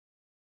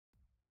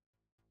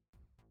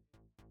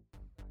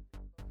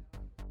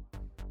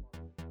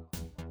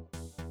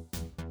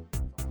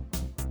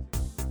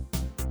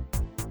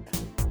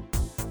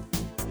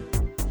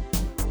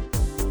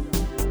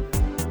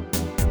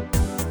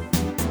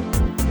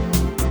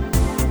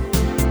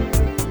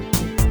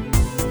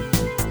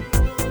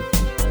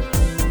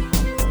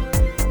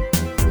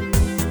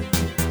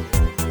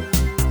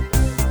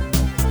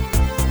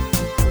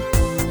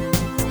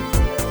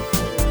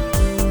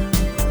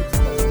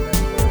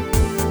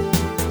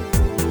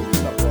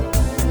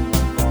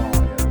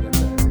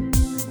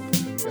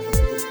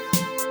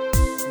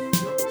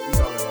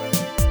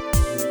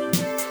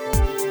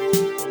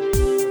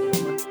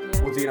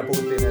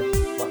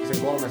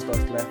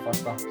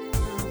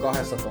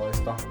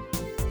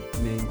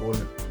niin kun,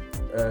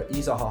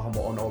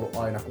 isähahmo on ollut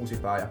aina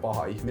kusipää ja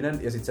paha ihminen,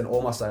 ja sitten sen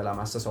omassa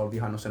elämässä se on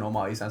vihannut sen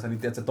omaa isänsä, niin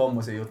tiedätkö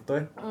tommosia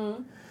juttuja?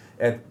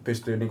 Että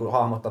pystyy niin kun,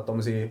 hahmottaa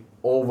tommosia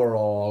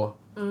overall,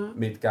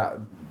 mitkä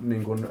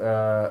niin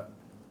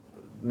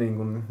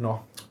kun, no,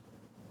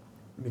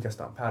 mikäs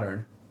tää on,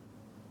 pattern?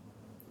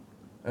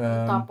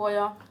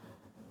 Tapoja,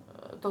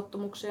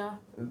 tottumuksia.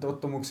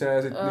 Tottumuksia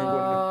ja sitten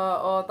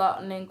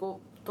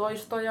niinku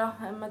toistoja,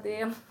 en mä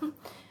tiedä.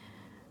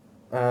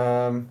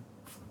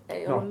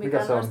 Ei ollut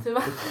mikään näistä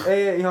hyvä.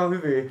 Ei ihan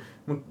hyviä,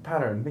 mut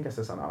pattern, mikä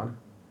se sana on?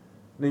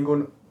 Niin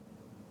kun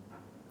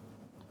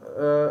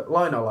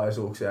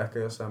lainalaisuuksia ehkä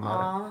jossain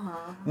määrin.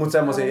 Mut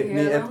semmosia,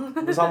 niin et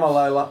samalla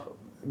lailla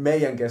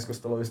meidän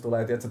keskusteluissa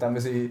tulee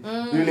tämmösiä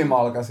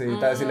ylimalkaisia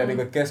tai silleen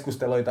niinku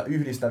keskusteluita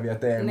yhdistäviä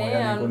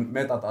teemoja niinku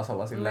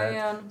metatasolla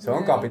silleen. Se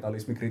on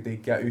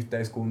kapitalismikritiikki ja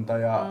yhteiskunta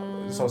ja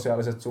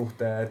sosiaaliset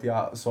suhteet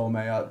ja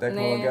some ja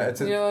teknologia. Et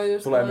se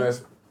tulee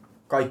myös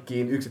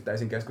kaikkiin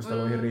yksittäisiin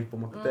keskusteluihin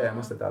riippumatta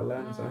teemasta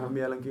tälleen. Se on ihan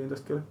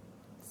mielenkiintoista kyllä.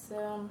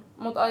 Se on.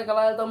 Mut aika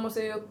lailla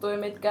tommosia juttuja,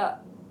 mitkä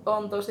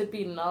on tosi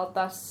pinnalla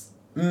tässä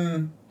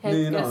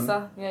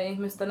hetkessä niin ja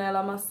ihmisten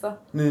elämässä.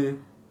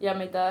 Niin. Ja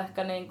mitä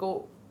ehkä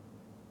niinku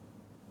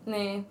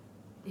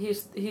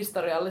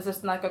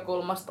historiallisesta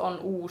näkökulmasta on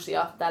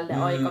uusia tälle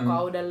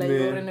aikakaudelle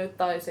juuri nyt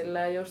tai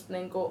silleen just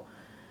niinku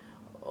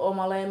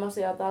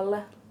omaleimaisia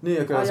tälle niin,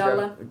 ja kyllä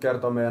ajalle. Se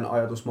kertoo meidän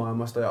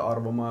ajatusmaailmasta ja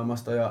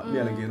arvomaailmasta ja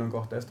mielenkiinnon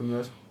kohteesta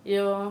myös.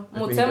 Joo,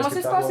 mutta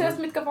semmoisista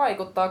asioista, mitkä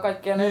vaikuttaa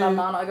kaikkien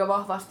elämään aika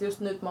vahvasti just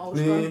nyt mä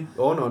uskon. Niin,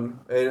 on.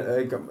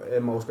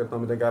 En mä usko, että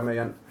on mitenkään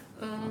meidän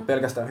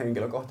pelkästään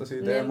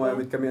henkilökohtaisia teemoja,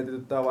 mitkä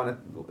mietityttää, vaan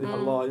että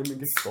ihan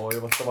laajemminkin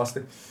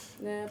toivottavasti.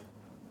 Jep.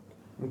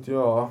 Mut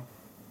joo.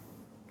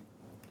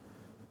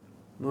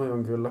 Noi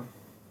on kyllä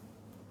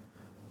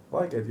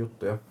vaikeita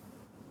juttuja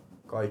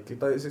kaikki.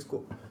 Tai siis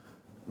kun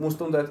musta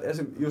tuntuu, että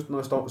esim. Just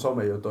noissa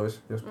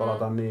somejutuissa, jos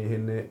palataan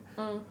niihin, niin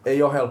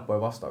ei ole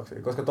helppoja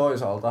vastauksia. Koska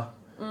toisaalta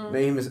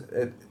ne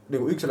ihmiset,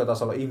 niin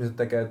yksilötasolla ihmiset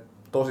tekee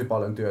tosi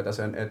paljon työtä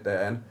sen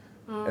eteen,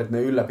 että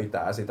ne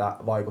ylläpitää sitä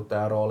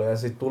vaikuttajaroolia ja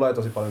sitten tulee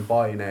tosi paljon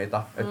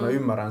paineita, että mä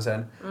ymmärrän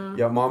sen.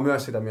 Ja mä oon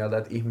myös sitä mieltä,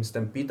 että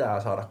ihmisten pitää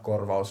saada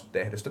korvaus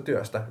tehdystä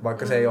työstä,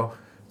 vaikka se ei ole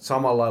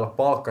samalla lailla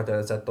palkkatyötä,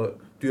 että sä et ole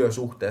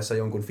työsuhteessa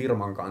jonkun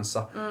firman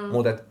kanssa,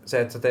 mutta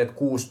se, että sä teet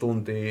 6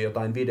 tuntia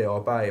jotain videoa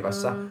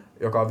päivässä,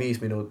 joka on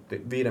 5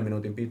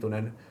 minuutin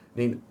pituinen,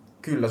 niin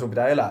kyllä sun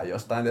pitää elää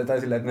jostain. Tai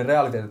silleen, että ne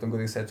realiteetit on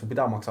kuitenkin se, että sun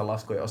pitää maksaa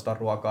laskuja, ostaa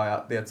ruokaa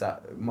ja tiedätkö,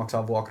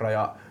 maksaa vuokra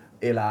ja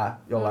elää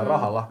jollain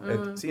rahalla.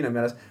 Et siinä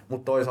mielessä,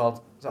 mutta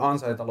toisaalta se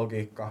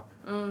ansaintalogiikka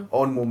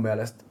on mun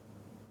mielestä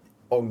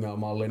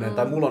ongelmallinen.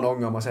 Tai mulla on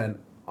ongelma sen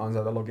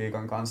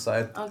ansaintalogiikan kanssa,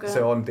 että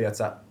se on,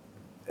 tiedätkö,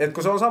 et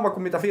kun se on sama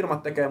kuin mitä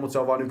firmat tekee, mutta se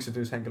on vain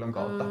yksityishenkilön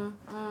kautta.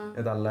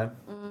 Ja tälleen.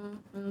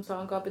 Se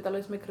on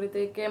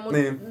kapitalismikritiikkiä. Mutta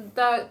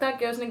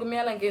tämäkin olisi niinku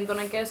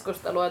mielenkiintoinen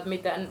keskustelu, että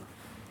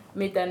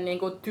miten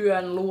niinku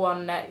työn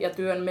luonne ja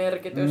työn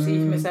merkitys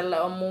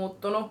ihmiselle on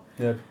muuttunut.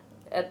 Jep.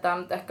 Että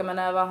nyt ehkä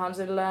menee vähän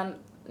silleen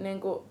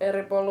niinku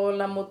eri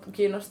poluille, mutta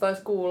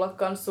kiinnostaisi kuulla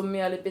myös sun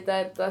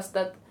mielipiteitä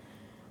tästä,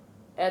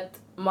 että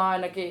mä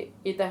ainakin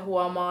itse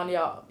huomaan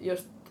ja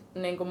just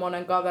niin kuin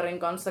monen kaverin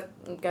kanssa,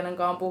 kenen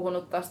kanssa on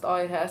puhunut tästä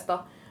aiheesta,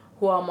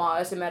 huomaa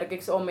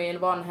esimerkiksi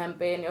omiin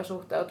vanhempiin jo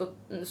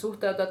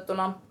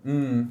suhteutettuna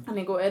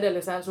niin kuin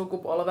edelliseen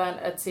sukupolveen,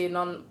 että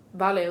siinä on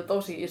välillä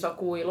tosi iso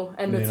kuilu.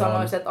 En nyt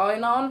sanoisi, että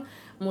aina on,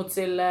 mutta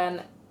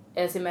silleen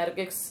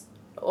esimerkiksi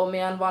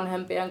omien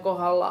vanhempien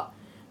kohdalla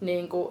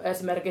niin kuin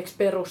esimerkiksi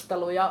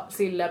perusteluja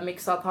sille,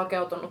 miksi sä oot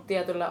hakeutunut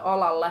tietylle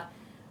alalle,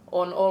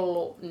 on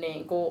ollut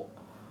niin kuin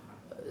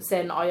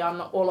sen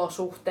ajan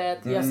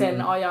olosuhteet ja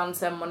sen ajan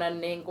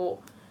semmoinen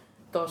niinku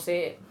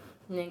tosi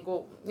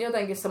niinku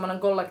jotenkin semmoinen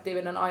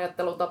kollektiivinen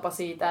ajattelutapa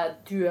siitä,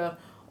 että työ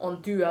on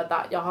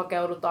työtä ja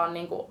hakeudutaan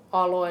niinku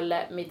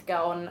aloille,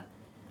 mitkä on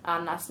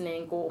ns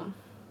niinku,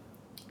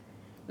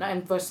 no en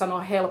nyt voi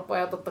sanoa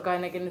helppoja, totta kai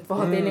nekin nyt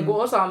vaatii niinku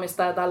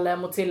osaamista ja tälleen,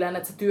 mutta silleen,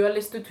 että sä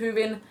työllistyt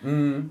hyvin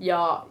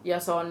ja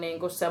se on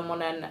niinku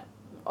semmoinen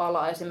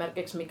ala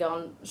esimerkiksi, mikä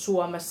on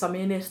Suomessa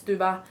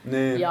menestyvä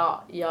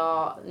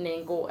ja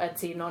niinku, että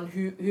siinä on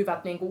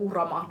hyvät niinku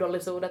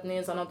uramahdollisuudet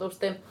niin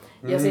sanotusti.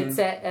 Ja sitten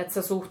se, että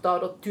sä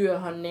suhtaudut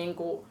työhön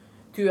niinku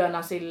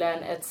työnä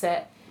silleen, että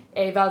se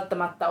ei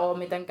välttämättä ole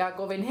mitenkään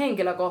kovin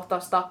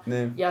henkilökohtaista.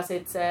 Ja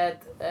sitten se,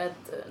 että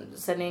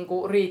se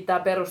niinku riittää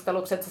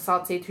perusteluksi, että sä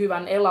saat siitä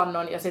hyvän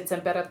elannon ja sitten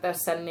sen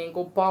periaatteessa sen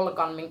niinku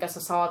palkan, minkä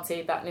sä saat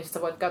siitä, niin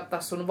sä voit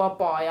käyttää sun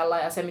vapaa-ajalla.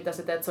 Ja se, mitä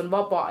sä teet sun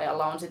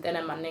vapaa-ajalla, on sitten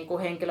enemmän niinku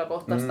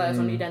henkilökohtaista ja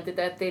sun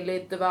identiteettiin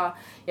liittyvää.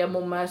 Ja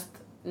mun mielestä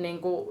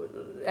niinku,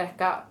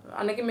 ehkä,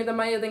 ainakin mitä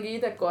mä jotenkin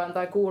itse koen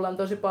tai kuulen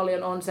tosi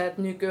paljon, on se,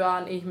 että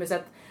nykyään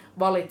ihmiset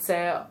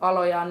valitsee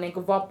alojaan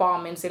niinku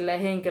vapaammin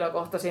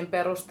henkilökohtaisin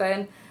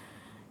perustein.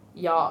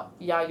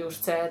 Ja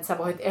just se, että sä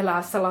voit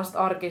elää sellaista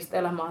arkista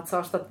elämää, että sä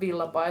ostat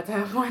villapaitoja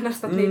ja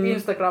mainostat niitä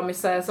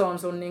Instagramissa ja se on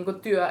sun niinku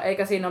työ.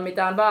 Eikä siinä ole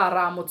mitään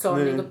väärää, mutta se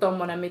on niinku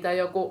tommonen, mitä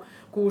joku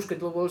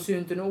 60-luvulla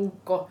syntynyt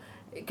ukko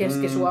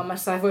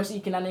Keski-Suomessa ei voisi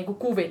ikinä niinku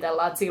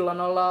kuvitella. Että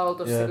silloin ollaan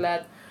oltu silleen,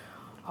 että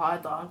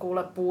haetaan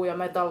kuule puu- ja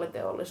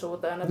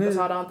metalliteollisuuteen, että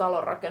saadaan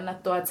talo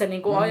rakennettua. Että se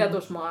niinku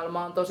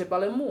ajatusmaailma on tosi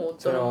paljon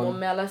muuttunut mun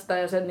mielestä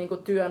ja sen niinku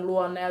työn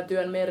luonne ja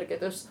työn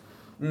merkitys.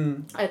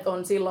 Että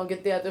on silloinkin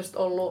tietysti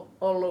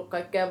ollut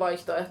kaikkea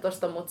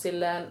vaihtoehtoista, mutta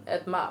silleen,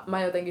 että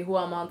mä jotenkin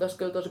huomaan tuossa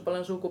kyllä tosi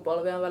paljon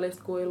sukupolvien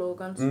välistä kuilua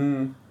kanssa.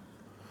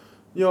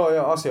 Joo,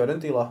 ja asioiden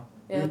tila.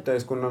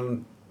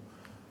 Yhteiskunnan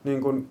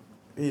niin kuin,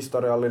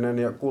 historiallinen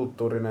ja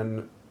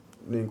kulttuurinen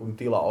niin kuin,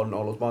 tila on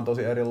ollut vaan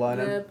tosi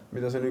erilainen,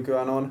 mitä se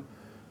nykyään on.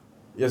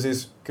 Ja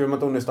siis kyllä mä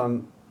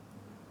tunnistan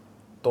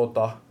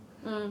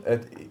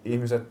että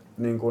ihmiset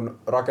niin kuin,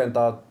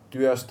 rakentaa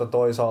työstä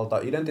toisaalta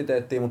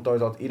identiteettiä, mutta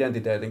toisaalta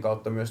identiteetin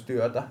kautta myös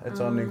työtä. Että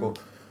se on niin kuin,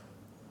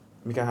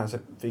 mikähän se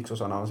fiksu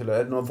sana on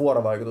silleen, että ne on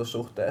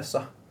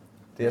vuorovaikutussuhteessa,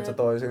 tiedätkö,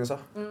 toisiinsa.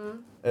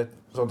 Et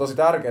se on tosi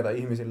tärkeää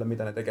ihmisille,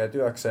 mitä ne tekee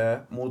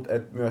työkseen, mutta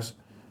myös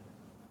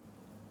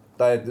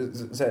tai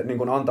se niin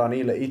kun antaa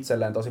niille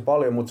itselleen tosi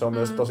paljon, mutta se on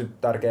myös tosi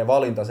tärkeä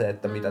valinta se,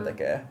 että mitä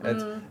tekee.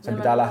 Sen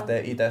pitää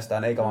lähteä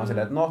itsestään, eikä vaan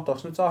silleen, että no,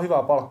 tossa nyt saa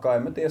hyvää palkkaa,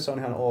 en mä tiedä, se on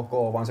ihan ok,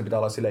 vaan se pitää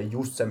olla silleen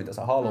just se, mitä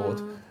sä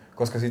haluut.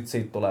 Koska sit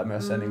siitä tulee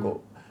myös se niin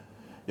kun,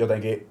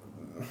 jotenkin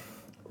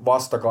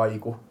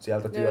vastakaiku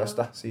sieltä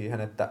työstä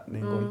siihen, että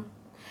niin kun,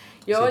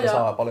 siitä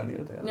saa paljon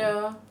irti.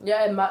 Joo, ja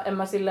en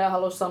mä silleen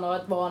halua sanoa,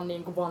 että vaan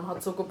niinku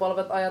vanhat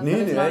sukupolvet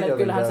ajattelis näin, että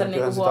kyllähän sen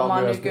niinku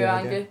huomaa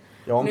nykyäänkin.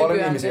 Ja on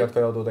paljon ihmisiä, jotka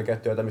joutuu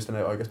tekemään työtä, mistä ne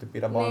ei oikeasti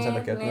pidä, vaan sen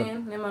takia, että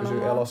ne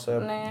pysyy elossa.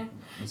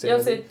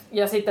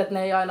 Ja sitten, että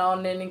ne ei aina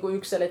ole niin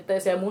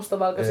yksiselitteisiä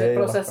mustavalkoisia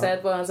prosesseja,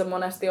 että voihan se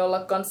monesti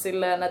olla myös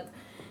silleen,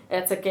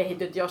 että sä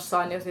kehityt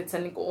jossain ja sitten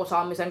sen niinku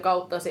osaamisen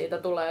kautta siitä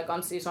tulee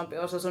myös isompi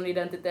osa sun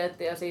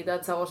identiteettiä siitä,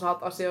 että sä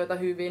osaat asioita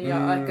hyvin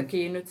ja ehkä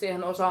kiinnyt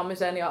siihen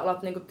osaamiseen ja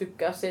alat niinku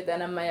tykkää siitä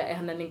enemmän ja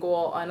eihän ne niinku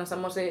ole aina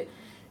semmosia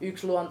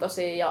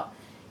yksiluontoisia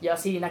ja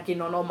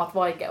siinäkin on omat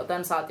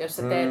vaikeutensa, että jos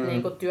sä teet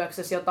niinku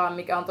työksesi jotain,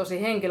 mikä on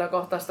tosi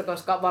henkilökohtaista,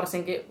 koska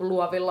varsinkin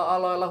luovilla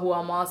aloilla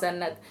huomaa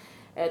sen,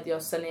 että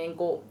jos sä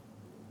niinku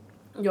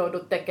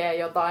joudut tekemään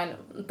jotain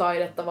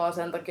taidetta vaan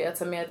sen takia, että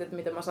sä mietit,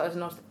 miten mä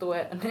saisin ostettua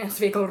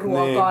ensi viikolla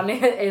ruokaa,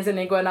 niin ei se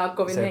niinku enää ole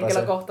kovin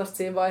henkilökohtaista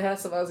siinä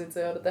vaiheessa, vaan sit sä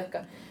joudut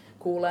ehkä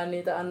kuulemaan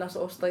niitä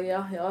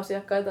NS-ostajia ja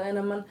asiakkaita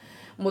enemmän.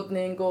 Mut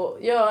niinku,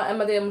 joo, en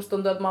mä tiedä, musta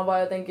tuntuu, että mä oon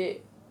vaan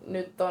jotenkin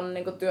nyt on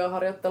niinku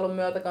työharjoittelun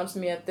myötä kans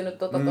miettinyt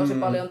tosi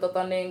paljon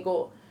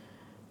niinku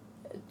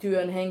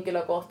työn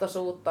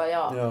henkilökohtaisuutta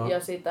ja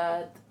sitä,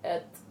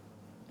 että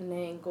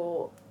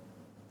niinku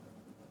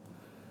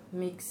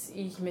miksi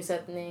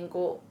ihmiset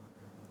niinku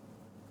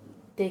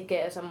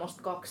tekee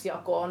semmoista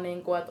kaksijakoa,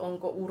 niinku, että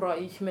onko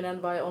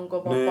ura-ihminen vai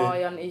onko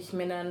vapaa-ajan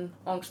ihminen,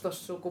 onko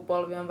tuossa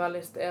sukupolvien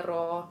välistä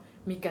eroa,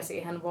 mikä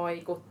siihen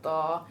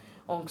vaikuttaa,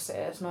 onko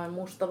se edes noin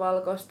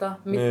mustavalkoista.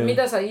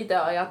 Mitä sä itse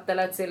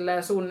ajattelet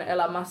silleen sun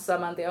elämässä?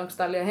 Mä en tiedä, onko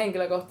tää liian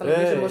henkilökohtainen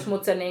kysymys,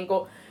 mutta se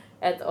niinku,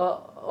 että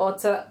oot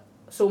sä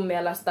sun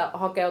mielestä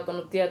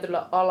hakeutunut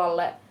tietylle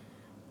alalle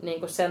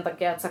niinku sen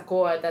takia, että sä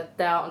koet, että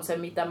tää on se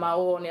mitä mä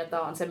oon ja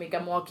tää on se mikä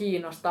mua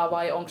kiinnostaa,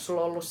 vai onko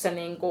sulla ollut se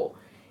niinku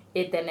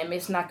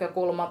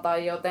etenemisnäkökulma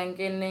tai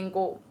jotenkin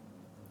niinku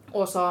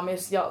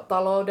osaamis- ja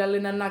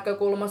taloudellinen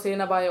näkökulma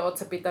siinä, vai oot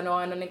sä pitänyt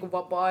aina niinku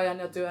vapaa-ajan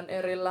ja työn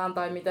erillään,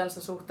 tai miten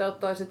sä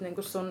suhteuttaisit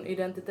niinku sun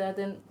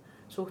identiteetin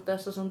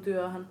suhteessa sun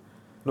työhön?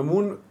 No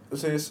mun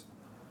siis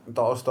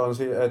tausta on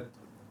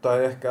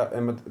tai ehkä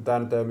tää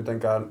nyt ei ole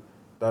mitenkään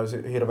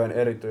täysin hirveän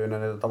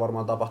erityinen, että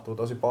varmaan tapahtuu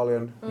tosi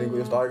paljon, niin kuin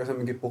just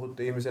aikaisemminkin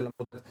puhuttiin ihmisille,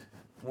 mutta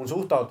mun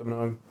suhtautuminen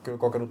on kyllä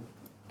kokenut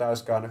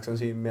täyskäännöksen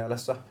siinä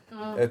mielessä,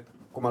 että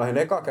kun mä lähdin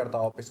eka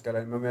kertaa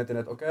opiskelemaan, niin mä mietin,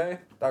 että okei,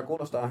 tää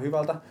kuulostaa ihan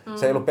hyvältä.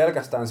 Se ei ollut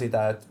pelkästään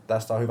sitä, että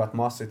tästä on hyvät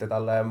massit ja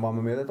tälleen, vaan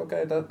mä mietin, että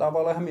okei, tää voi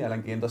olla ihan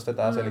mielenkiintoista,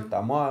 tää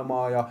selittää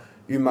maailmaa ja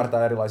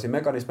ymmärtää erilaisia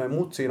mekanismeja,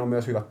 mutta siinä on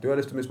myös hyvät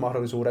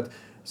työllistymismahdollisuudet.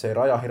 Se ei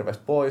raja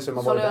hirveästi pois. Se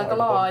oli aika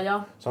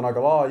laaja. Se on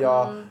aika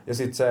laajaa. Ja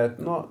sitten se,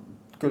 että no,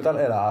 kyllä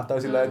täällä elää.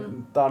 Tai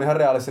silleen, tää on ihan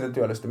realistinen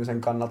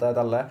työllistymisen kannalta ja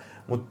tälleen.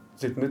 Mutta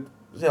sitten nyt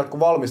sieltä kun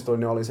valmistuin,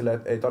 niin oli silleen,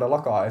 että ei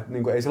todellakaan, että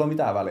niinku, ei sillä ole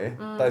mitään väliä.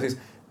 Tai siis,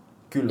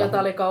 kyllä. Ja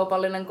tää oli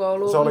kaupallinen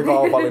koulu. Se oli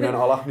kaupallinen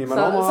ala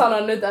nimenomaan.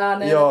 Sanon nyt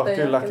ääneen. Joo,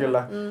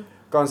 kyllä.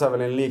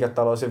 Kansainvälinen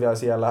liiketalous ja vielä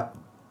siellä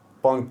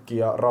pankki-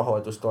 ja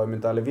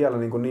rahoitustoiminta. Eli vielä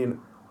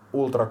niin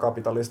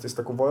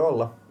ultrakapitalistista kuin voi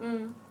olla.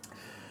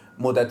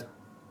 Mutta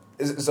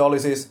se oli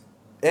siis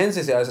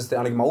ensisijaisesti,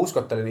 ainakin mä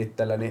uskottelin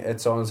itselleni,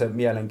 että se on se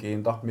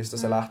mielenkiinto, mistä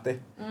se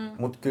lähti.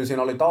 Mutta kyllä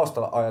siinä oli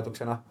taustalla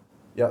ajatuksena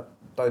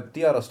tai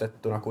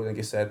tiedostettuna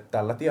kuitenkin se, että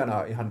tällä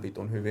tienaa ihan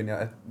vitun hyvin ja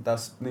että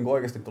tässä niin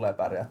oikeasti tulee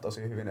pärjää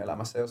tosi hyvin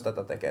elämässä, jos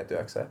tätä tekee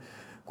työkseen.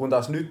 Kun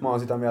taas nyt mä oon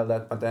sitä mieltä,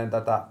 että mä teen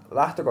tätä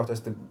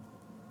lähtökohtaisesti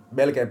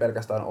melkein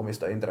pelkästään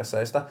omista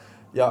intresseistä.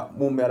 Ja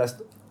mun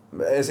mielestä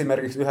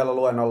esimerkiksi yhdellä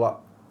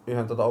luennolla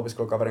yhden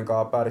opiskelukaverin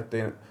kanssa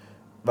päädyttiin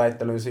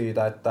väittelyyn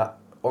siitä, että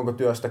onko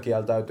työstä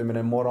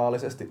kieltäytyminen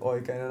moraalisesti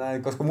oikein ja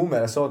näin, koska mun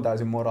mielestä se on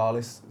täysin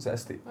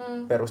moraalisesti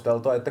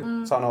perusteltua, että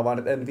sanoo vaan,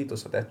 että en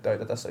vitussa tee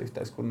töitä tässä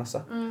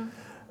yhteiskunnassa.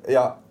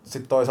 Ja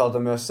sitten toisaalta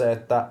myös se,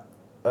 että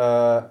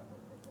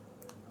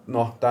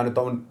no tää nyt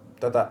on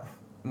tätä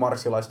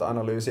marksilaista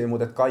analyysiä,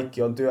 mutta että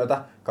kaikki on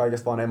työtä,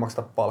 kaikesta vaan ei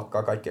makseta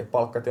palkkaa, kaikki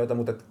palkkatyötä,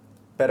 mutta että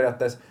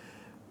periaatteessa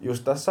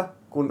just tässä,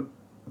 kun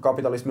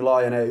kapitalismi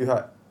laajenee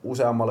yhä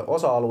useammalle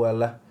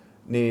osa-alueelle,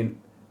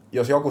 niin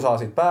jos joku saa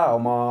siitä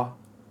pääomaa,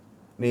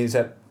 niin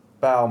se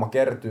pääoma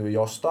kertyy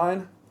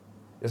jostain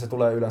ja se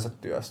tulee yleensä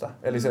työstä.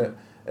 Eli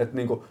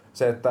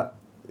että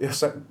jos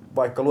sä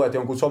vaikka luet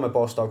jonkun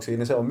somepostauksia,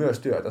 niin se on myös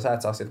työtä. Sä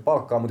et saa siitä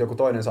palkkaa, mutta joku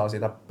toinen saa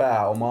siitä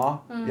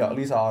pääomaa ja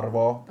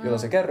lisäarvoa, jota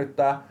se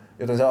kerryttää,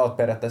 joten sä oot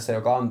periaatteessa se,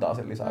 joka antaa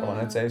sen lisäarvon.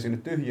 Että se ei synny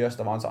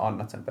tyhjiöstä, vaan sä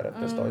annat sen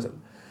periaatteessa toiselle.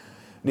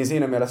 Niin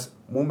siinä mielessä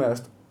mun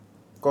mielestä,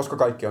 koska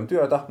kaikki on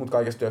työtä, mutta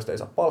kaikesta työstä ei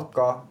saa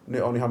palkkaa,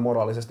 niin on ihan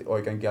moraalisesti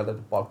oikein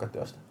kieltäytyä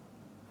palkkatyöstä.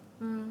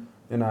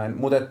 Ja näin.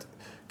 Mutta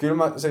kyllä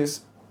mä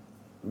siis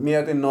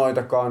mietin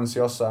noita kans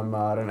jossain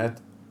määrin,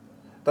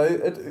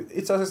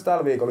 itse asiassa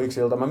tällä viikolla yksi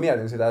ilta mä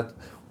mietin sitä, että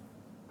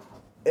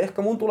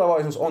ehkä mun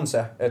tulevaisuus on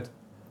se, että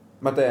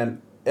mä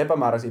teen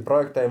epämääräisiä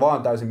projekteja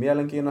vaan täysin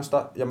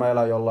mielenkiinnosta ja mä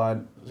elän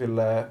jollain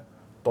silleen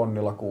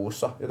tonnilla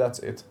kuussa ja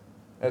that's it.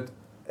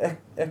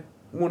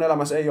 Mun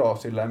elämässä ei oo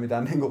silleen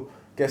mitään niinku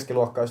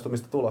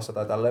keskiluokkaistumista tulossa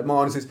tai tälleen. Mä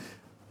oon siis,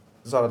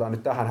 sanotaan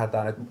nyt tähän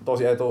hätään, että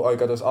tosi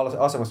etuoikeutuisessa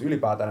asemassa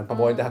ylipäätään, että mä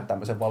voin tehdä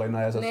tämmöisen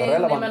valinnan ja se on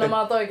relevantti.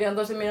 Nimenomaan toikin on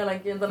tosi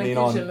mielenkiintoinen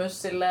niin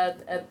kysymys silleen,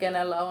 että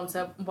kenellä on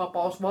se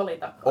vapaus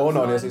valita.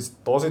 On ja siis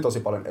tosi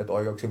paljon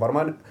etuoikeuksia.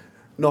 Varmaan,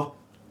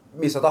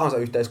 missä tahansa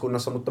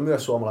yhteiskunnassa, mutta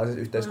myös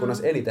suomalaisessa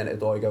yhteiskunnassa eniten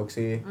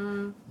etuoikeuksia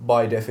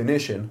by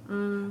definition.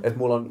 Että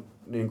mulla on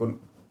niin kun,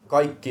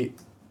 kaikki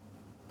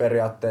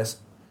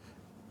periaatteessa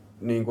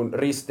niin kun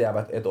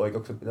risteävät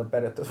etuoikeukset, mitä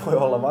periaatteessa voi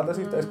olla vaan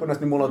tässä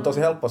yhteiskunnassa, niin mulla on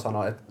tosi helppo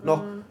sanoa, että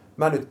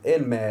mä nyt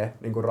en mene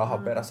niin kun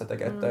rahan perässä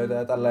tekemään töitä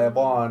ja tälleen,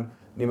 vaan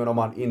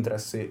nimenomaan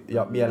intressi-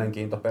 ja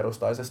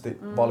mielenkiintoperustaisesti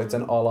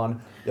valitsen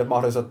alan ja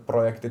mahdolliset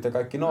projektit ja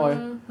kaikki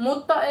noin.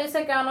 Mutta ei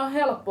sekään ole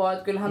helppoa,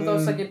 että kyllähän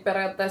tuossakin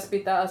periaatteessa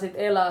pitää sit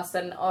elää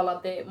sen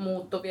alati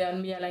muuttuvien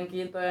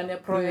mielenkiintojen ja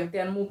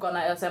projektien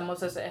mukana ja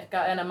semmoisessa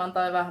ehkä enemmän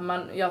tai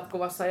vähemmän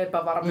jatkuvassa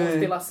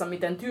epävarmuustilassa,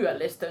 miten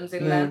työllistyn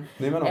silleen.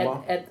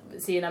 Et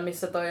siinä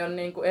missä toi on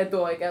niinku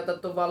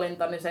etuoikeutettu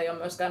valinta, niin se ei ole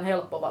myöskään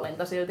helppo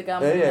valinta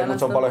siltikään. Ei, mutta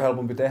se on paljon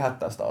helpompi tehdä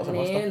tästä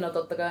asemasta. Niin, no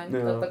totta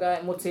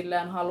kai, mutta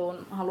silleen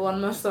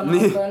haluan myös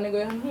sanoa, että on niinku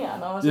ihan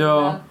hienoa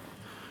silleen,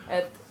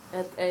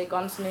 että ei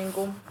kans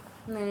niinku,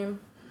 niin.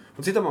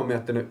 Mut sitä mä oon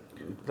miettinyt,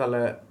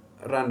 tälleen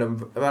random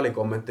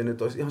välikommentti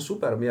nyt olisi ihan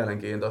super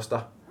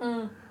mielenkiintoista.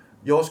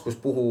 Joskus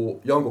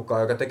puhuu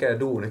jonkunkaan, joka tekee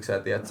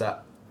duunikseen, tietsä,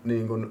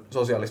 niin kuin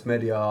sosiaalista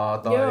mediaa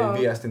tai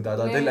viestintää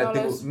tai niin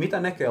mitä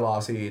ne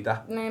kelaa siitä,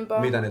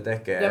 mitä ne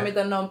tekee. Ja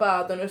miten ne on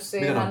päätynyt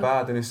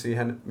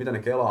siihen. Mitä ne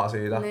kelaa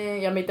siitä.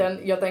 Niin, ja miten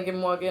jotenkin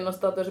mua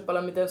kiinnostaa tosi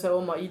paljon, miten se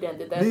oma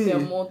identiteetti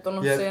on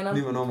muuttunut siinä.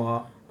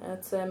 Nimenomaan.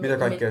 Mitä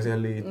kaikkea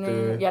siihen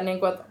liittyy. Niin, ja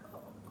niinku, että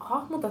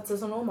hahmotat sä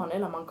sun oman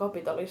elämän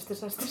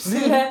kapitalistisesti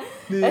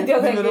niin,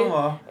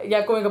 nimenomaan.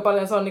 Ja kuinka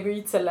paljon se on niinku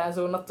itselleen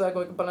suunnattu ja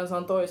kuinka paljon se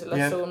on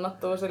toisille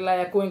suunnattu silleen,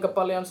 ja kuinka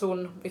paljon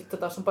sun, vittu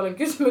taas on paljon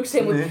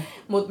kysymyksiä,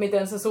 mut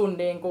miten se sun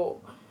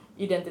niinku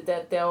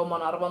identiteetti ja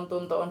oman arvon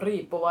tunto on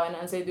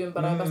riippuvainen siitä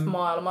ympäröivästä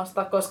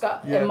maailmasta, koska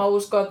en mä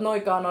usko, että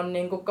noikaan on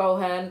niinku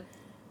kauhean,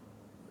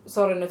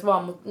 sori nyt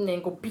vaan, mutta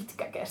niinku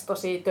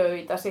pitkäkestoisia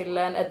töitä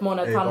silleen, että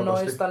monethan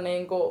noista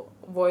niinku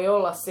voi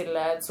olla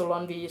silleen, että sulla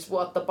on 5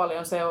 vuotta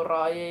paljon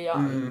seuraajia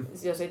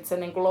ja sit se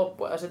niinku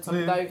loppuu ja sit sun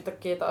pitää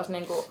yhtäkkiä taas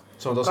niinku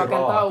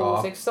rakentaa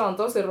uusiksi. Se on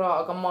tosi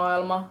raaka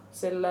maailma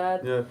silleen,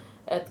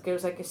 että kyllä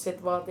sekin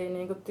sit vaatii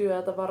niinku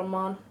työtä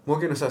varmaan. Mua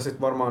kiinnostaa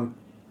sit varmaan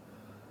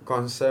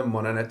kans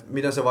semmonen, että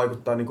miten se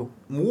vaikuttaa niinku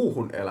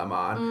muuhun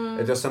elämään.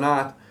 Että jos sä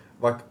näet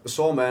vaikka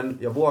somen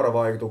ja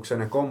vuorovaikutuksen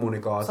ja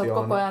kommunikaation. Sä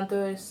oot koko ajan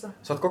töissä.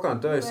 Sä oot koko ajan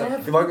töissä.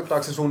 Niin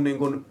vaikuttaako se sun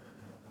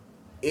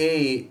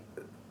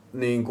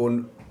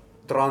niinkun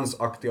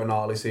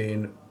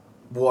transaktionaalisiin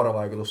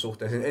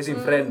vuorovaikutussuhteisiin, esim.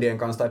 Friendien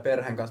kanssa tai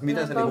perheen kanssa,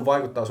 miten se niinku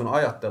vaikuttaa sun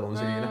ajatteluun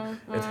siinä.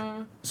 Et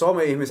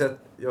some-ihmiset,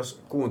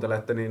 jos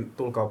kuuntelette, niin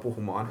tulkaa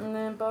puhumaan.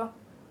 Niinpä.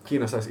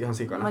 Kiinnostaisi ihan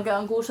sikana. Mä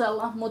käyn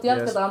kusella, mutta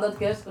jatketaan tätä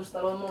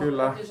keskustelua.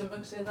 Mulla on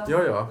kysymyksiä.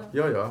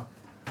 Joo.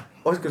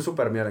 Olisi kyllä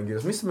super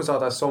mielenkiintoista. Missä me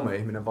saatais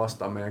some-ihminen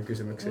vastaan meidän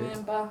kysymyksiin?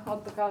 Niinpä,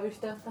 ottakaa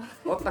yhteyttä.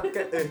 Ottakaa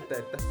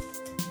yhteyttä.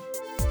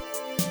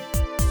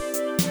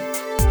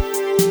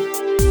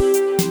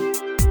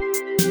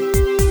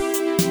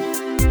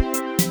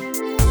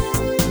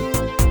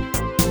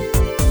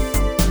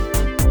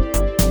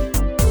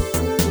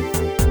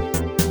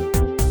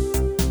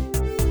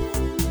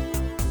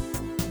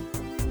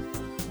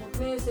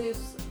 Niin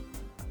siis,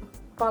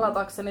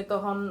 palatakseni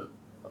tuohon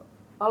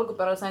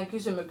alkuperäiseen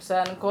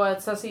kysymykseen, koet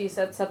sä siis,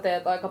 että sä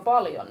teet aika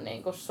paljon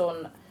niin kuin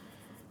sun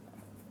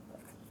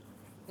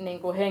niin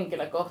kuin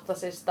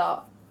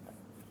henkilökohtaisista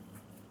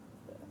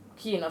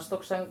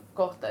kiinnostuksen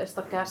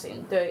kohteista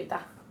käsin töitä?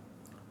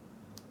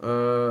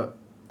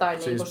 Tai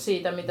siis niin kuin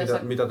siitä,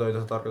 mitä töitä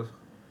sä tarkoitat?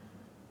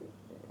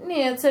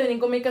 Niin, että se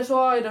niin mikä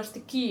sua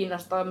aidosti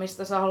kiinnostaa,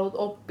 mistä sä haluat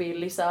oppia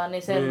lisää,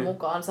 niin sen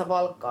mukaan sä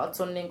valkkaat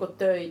sun niin kuin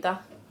töitä.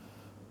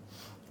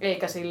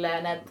 Eikä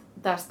silleen, että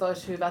tästä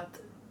olisi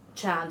hyvät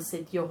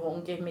chanssit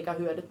johonkin, mikä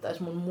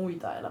hyödyttäisi mun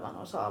muita elämän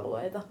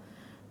osa-alueita.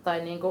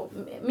 Tai niinku,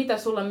 mitä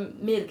sulle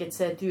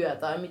merkitsee työ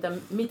tai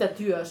mitä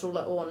työ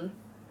sulle on?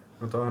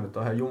 No toihan nyt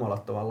on ihan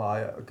jumalattoman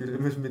laaja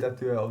kysymys, mitä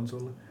työ on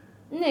sulle.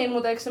 Niin,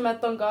 mutta eikö se mene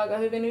tonkaan aika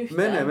hyvin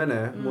yhteen?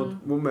 Menee, mutta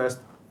mun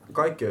mielestä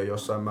kaikki on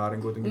jossain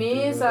määrin kuitenkin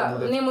niin,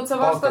 työtä. Mutta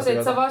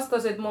sä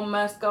vastasit mun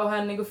mielestä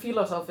kauhean niinku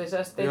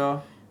filosofisesti,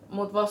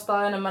 mutta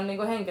vastaa enemmän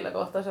niinku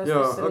henkilökohtaisesti.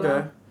 Joo, okei.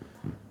 Okay.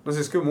 No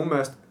siis kyllä mun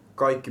mielestä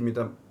kaikki,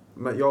 mitä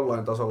mä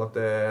jollain tasolla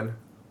teen,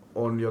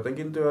 on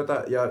jotenkin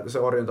työtä ja se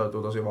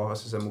orientoituu tosi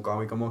vahvasti sen mukaan,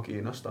 mikä mua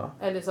kiinnostaa.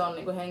 Eli se on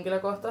niinku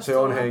henkilökohtaista? Se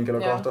on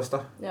henkilökohtaista.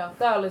 Joo,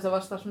 tää oli se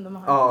vastaus, mitä mä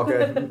hain.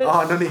 Okei.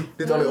 No niin,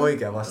 nyt oli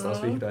oikea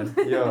vastaus vihdoin.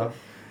 Joo.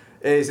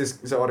 Ei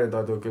siis, se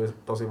orientoituu kyllä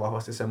tosi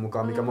vahvasti sen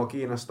mukaan, mikä mua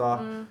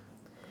kiinnostaa.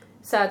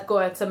 Sä et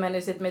koe, että sä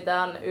menisit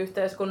mitään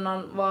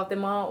yhteiskunnan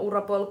vaatimaa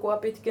urapolkua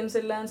pitkin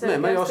silleen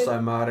selkeästi? Mä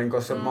jossain määrin,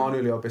 koska mä oon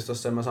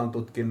yliopistossa ja mä saan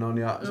tutkinnon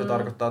ja se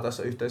tarkoittaa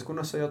tässä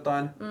yhteiskunnassa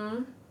jotain.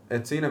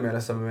 Et siinä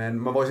mielessä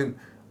mä voisin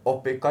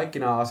oppia kaikki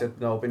nämä asiat,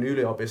 mitä opin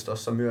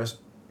yliopistossa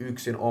myös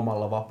yksin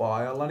omalla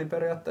vapaa-ajallani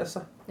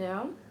periaatteessa.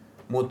 Joo.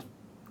 Mut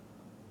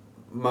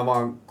mä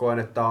vaan koen,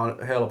 että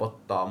tää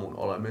helpottaa mun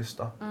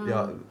olemista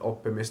ja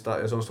oppimista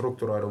ja se on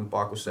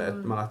strukturoidumpaa kuin se,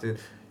 että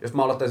jos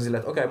mä aloittaisin silleen,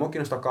 että okei, mua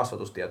kiinnostaa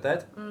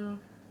kasvatustieteet.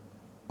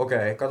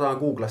 Okei, katsotaan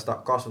Googlesta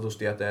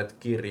kasvatustieteet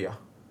kirja.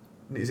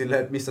 Niin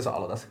silleen, että mistä sä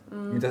aloitat,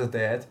 mitä sä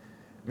teet,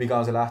 mikä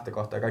on se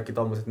lähtökohta ja kaikki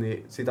tommoset,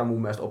 niin sitä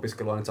mun mielestä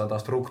opiskelu on, että se antaa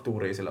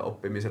struktuuria sille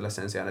oppimiselle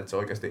sen sijaan, että se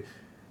oikeasti,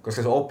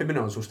 koska se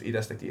oppiminen on susta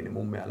itsestä kiinni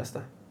mun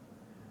mielestä.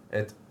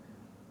 Että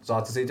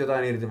saat sä siitä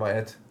jotain irti vai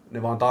et,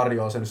 ne vaan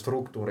tarjoaa sen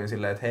struktuurin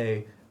silleen, että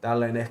hei,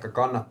 tälleen ehkä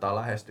kannattaa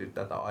lähestyä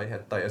tätä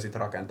aihetta ja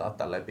sitten rakentaa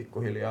tälleen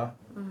pikkuhiljaa.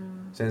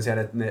 Sen sijaan,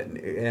 että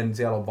en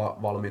siellä ole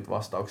valmiit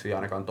vastauksia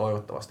ainakaan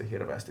toivottavasti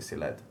hirveästi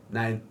silleen, että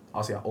näin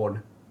asia on.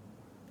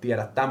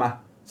 Tiedä tämä,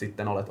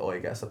 sitten olet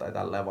oikeassa tai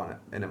tälleen, vaan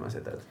enemmän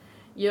sitä, että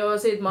joo,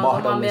 siitä mä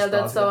oon samaa mieltä,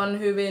 että se on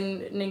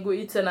hyvin niin kuin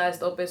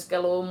itsenäistä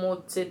opiskelua,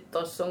 mutta sit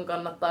tossa sun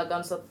kannattaa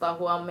kans ottaa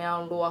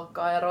huomioon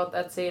luokkaerot,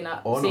 että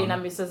siinä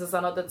missä sä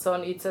sanot, että se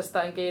on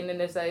itsestään kiinni,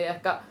 niin se ei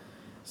ehkä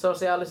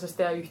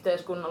sosiaalisesti ja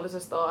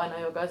yhteiskunnallisesti ole aina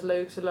jokaiselle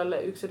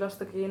yksilölle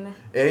yksilöstä kiinni.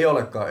 Ei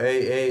olekaan,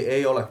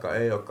 ei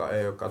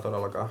olekaan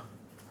todellakaan.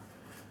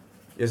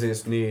 Ja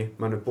siis niin,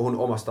 mä nyt puhun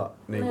omasta,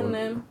 niin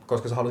kun,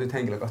 koska sä halusit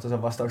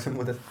henkilökohtaisen vastauksen,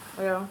 mutta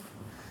joo.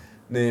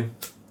 Niin,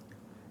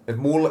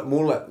 että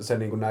mulle se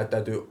niin kun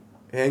näyttäytyy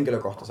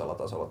henkilökohtaisella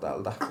tasolla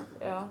tältä.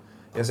 Joo.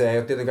 Ja se ei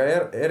ole tietenkään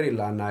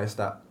erillään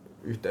näistä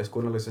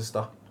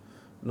yhteiskunnallisista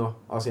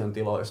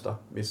asiantiloista,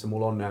 missä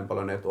mulla on näin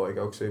paljon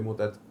etuoikeuksia,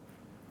 mutta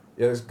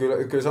ja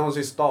kyllä se on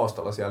siis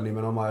taustalla siellä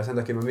nimenomaan, ja sen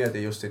takia mä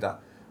mietin just sitä,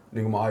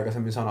 niin kuin mä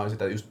aikaisemmin sanoin,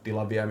 sitä just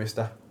tilan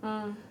viemistä,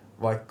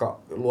 vaikka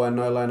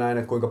luennoilla ja näin,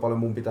 että kuinka paljon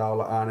mun pitää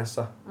olla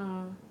äänessä,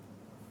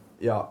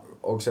 ja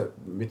onko se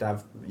mitään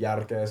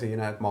järkeä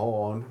siinä, että mä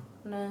oon.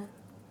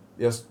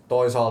 Jos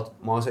toisaalta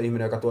mä oon se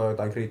ihminen, joka tuo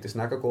jotain kriittistä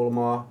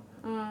näkökulmaa,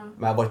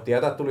 mä en voi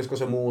tietää, tulisiko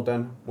se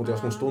muuten, mutta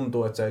jos musta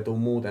tuntuu, että se ei tule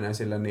muuten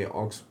esille, niin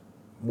onko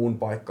mun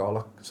paikka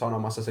olla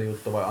sanomassa se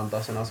juttu vai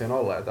antaa sen asian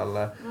olla ja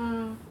tälleen.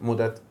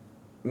 Mutta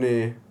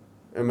niin,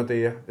 en mä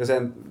tiedä. Ja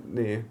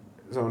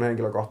se on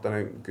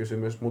henkilökohtainen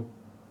kysymys, mutta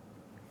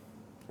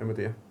en mä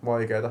tiedä,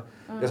 vaikeeta.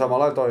 Ja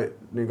samalla toi,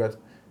 niin että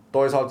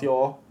toisaalta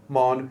joo, mä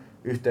oon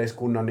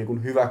yhteiskunnan niin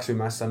kuin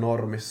hyväksymässä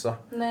normissa.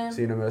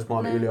 Siinä myös mä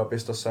oon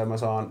yliopistossa ja mä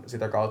saan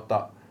sitä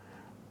kautta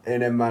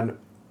enemmän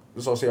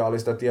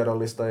sosiaalista,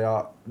 tiedollista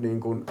ja niin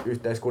kuin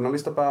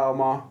yhteiskunnallista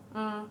pääomaa,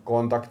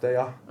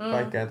 kontakteja,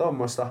 kaikkea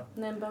tommoista.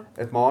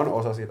 Että mä oon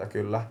osa sitä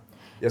kyllä.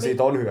 Ja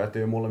siitä on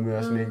hyötyä mulle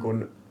myös niin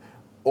kuin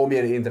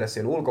omien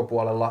intressien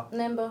ulkopuolella,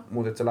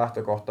 mutta se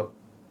lähtökohta,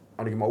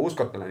 ainakin mä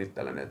uskottelen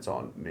itselleni, että se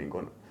on niin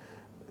kuin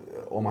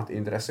omat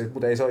intressit,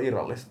 mutta ei se ole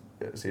irrallista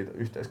siitä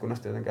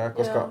yhteiskunnasta tietenkään,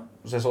 koska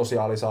se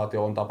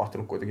sosiaalisaatio on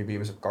tapahtunut kuitenkin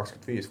viimeiset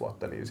 25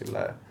 vuotta, niin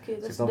silleen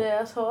kiitos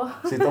DSH.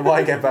 Siitä on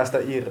vaikea päästä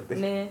irti.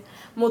 Niin,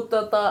 mutta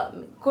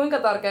kuinka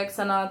tärkeäksi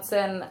sä näet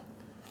sen,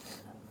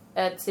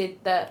 että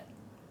sitten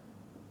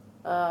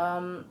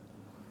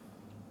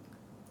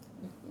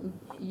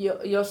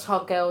jos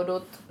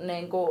hakeudut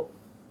niinku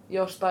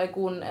jostain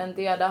kun, en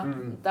tiedä,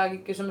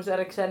 tääkin kysymys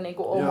erikseen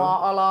niinku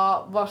omaa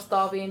alaa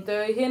vastaaviin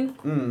töihin,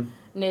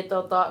 niin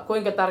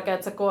kuinka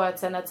tärkeää sä koet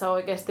sen, että sä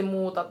oikeasti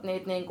muutat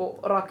niitä niinku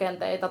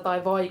rakenteita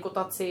tai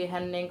vaikutat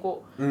siihen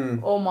niinku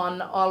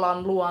oman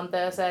alan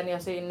luonteeseen ja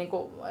siinä,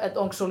 niinku, että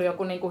onko sulla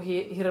joku niinku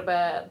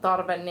hirveä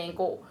tarve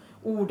niinku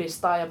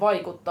uudistaa ja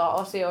vaikuttaa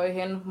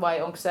asioihin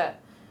vai onko se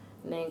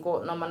niinku,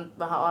 no mä nyt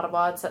vähän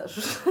arvaan, että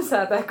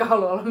sä et ehkä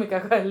halua olla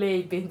mikään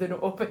leipiintynyt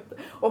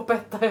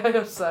opettaja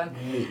jossain.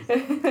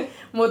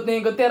 Mut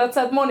niinku, tiedät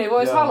sä, että moni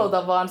vois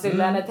haluta vaan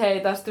silleen, että hei,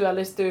 tässä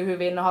työllistyy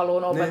hyvin,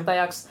 haluan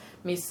opettajaksi,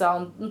 missä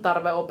on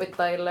tarve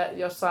opettajille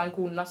jossain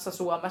kunnassa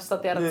Suomessa.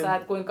 Tiedät sä,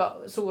 että kuinka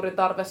suuri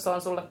tarve se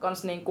on sulle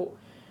kans niinku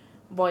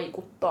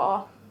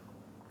vaikuttaa?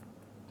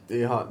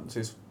 Ihan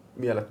siis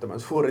mielettömän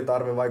suuri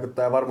tarve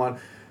vaikuttaa ja varmaan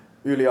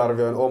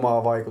yliarvioin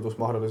omaa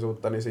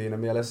vaikutusmahdollisuuttani siinä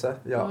mielessä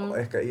ja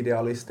ehkä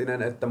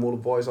idealistinen, että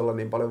mulla voisi olla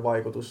niin paljon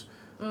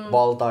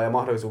valtaa ja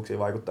mahdollisuuksia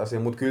vaikuttaa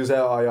siihen, mutta kyllä se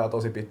ajaa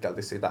tosi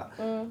pitkälti sitä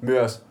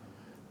myös.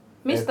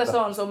 Mistä se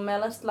on sun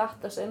mielestä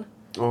lähtöisin?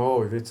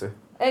 Oi vitsi.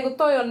 Ei kun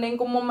toi on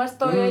niinku, mun mielestä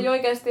toi ei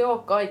oikeesti oo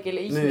kaikille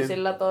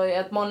ihmisillä toi,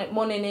 että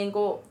moni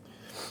niinku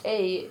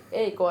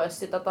ei koe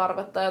sitä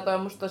tarvetta ja toi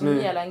on musta tosi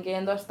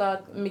mielenkiintoista,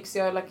 että miksi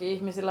joillakin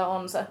ihmisillä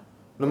on se.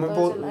 No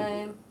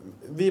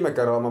viime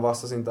kerralla mä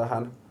vastasin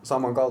tähän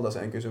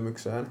samankaltaiseen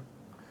kysymykseen.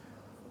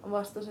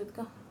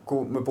 Vastasitko?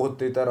 Kun me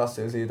puhuttiin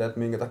terassilla siitä, että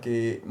minkä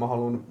takia mä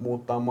haluan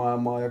muuttaa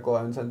maailmaa ja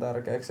koen sen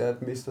tärkeäksi,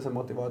 että mistä se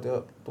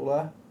motivaatio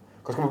tulee.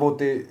 Koska me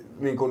puhuttiin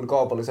niin kuin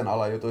kaupallisen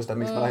alan jutuista, että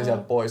miksi mä lähdin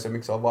sieltä pois ja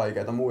miksi se on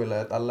vaikeaa muille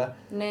ja tälleen.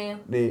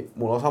 Niin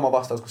mulla on sama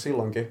vastaus kuin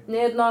silloinkin.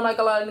 Niin, että ne on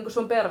aika lailla niin kuin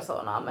sun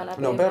persoonaa menee.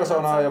 Ne on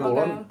persoonaa ja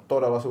mulla on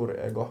todella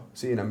suuri ego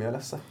siinä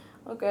mielessä.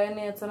 Okei,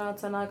 niin että sä näet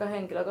sen aika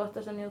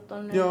henkilökohtaisen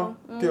jutun. Niin joo,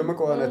 kyllä mä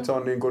koen, että se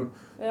on niin kuin,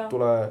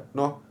 tulee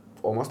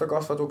omasta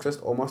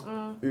kasvatuksesta, omasta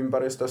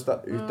ympäristöstä,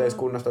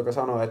 yhteiskunnasta, joka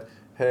sanoo, että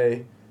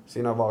hei,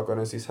 sinä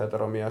valkoinen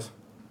cis-heteromies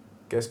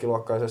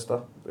keskiluokkaisesta,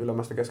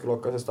 ylemmästä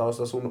keskiluokkaisesta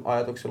taustasta sun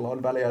ajatuksilla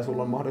on väliä ja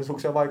sulla on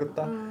mahdollisuuksia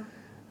vaikuttaa.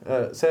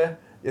 Se,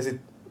 ja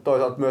sitten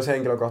toisaalta myös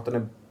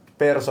henkilökohtainen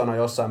persona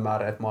jossain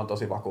määrin, että mä oon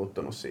tosi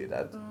vakuuttunut siitä,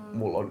 että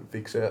mulla on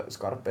fiksuja,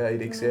 skarppeja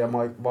idiksiä ja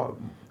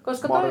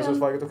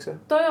mahdollisuusvaikutuksia.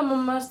 Toi on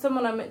mun mielestä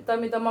semmoinen,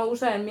 mitä mä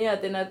usein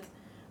mietin, että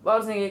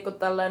varsinkin kun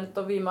tälleen nyt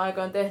on viime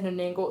aikoina tehnyt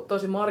niin kuin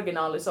tosi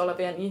marginaalissa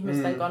olevien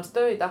ihmisten kanssa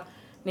töitä,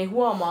 niin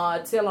huomaa,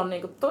 että siellä on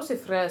niin kuin tosi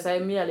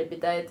freesejä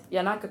mielipiteitä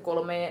ja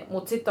näkökulmia,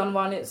 mutta sitten on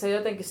vaan se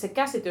jotenkin se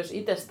käsitys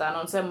itsestään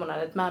on semmoinen,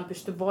 että mä en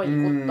pysty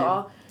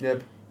vaikuttaa.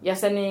 Ja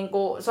se, niin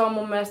kuin, se on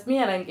mun mielestä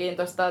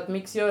mielenkiintoista, että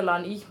miksi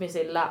joillain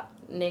ihmisillä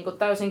niin kuin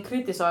täysin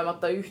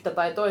kritisoimatta yhtä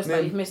tai toista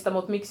ihmistä,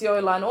 mutta miksi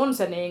joillain on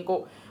se niin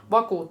kuin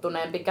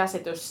vakuuttuneempi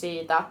käsitys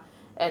siitä,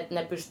 että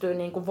ne pystyy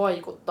niin kuin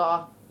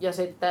vaikuttaa. Ja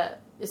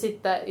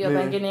sitten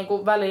jotenkin niin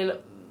kuin välillä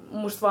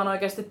musta vaan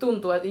oikeasti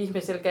tuntuu, että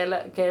ihmisillä,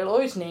 keillä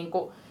olisi niin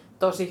kuin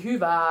tosi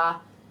hyvää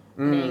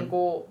niin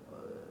kuin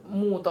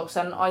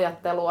muutoksen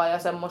ajattelua ja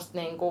semmoista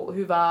niin kuin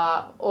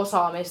hyvää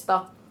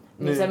osaamista,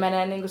 niin se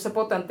menee niin kuin se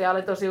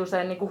potentiaali tosi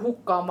usein niin kuin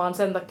hukkaamaan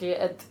sen takia,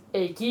 että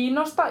ei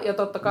kiinnosta. Ja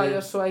totta kai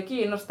jos sua ei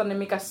kiinnosta, niin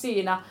mikä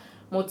siinä.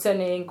 Mutta se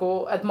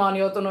niinku, että mä oon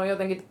joutunut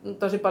jotenkin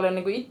tosi paljon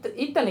niinku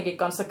ittenikin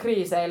kanssa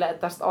kriiseille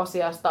tästä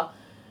asiasta.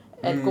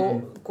 Että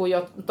kun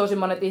jo tosi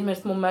monet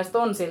ihmiset mun mielestä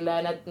on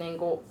silleen, että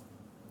niinku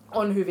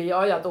on hyviä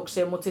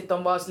ajatuksia, mutta sitten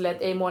on vaan silleen,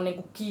 että ei mua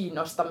niinku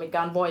kiinnosta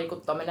mikään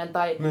vaikuttaminen.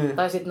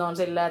 Tai sitten ne on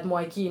silleen, että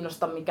mua ei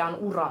kiinnosta mikään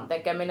uran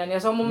tekeminen. Ja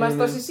se on mun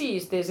mielestä tosi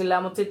siistiä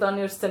silleen, mutta sitten on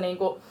just se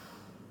niinku,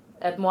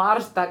 että mua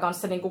ärsyttää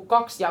kanssa niinku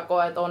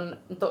kaksijakoa, että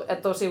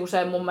tosi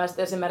usein mun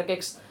mielestä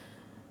esimerkiksi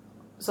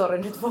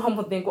sori nyt vaan,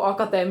 mutta niinku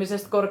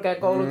akateemisesta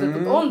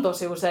korkeakoulutetut on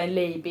tosi usein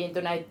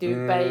leipiintyneitä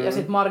tyyppejä ja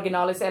sitten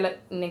marginaalis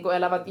niinku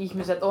elävät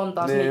ihmiset on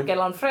taas niitä,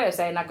 kellä on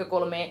freesejä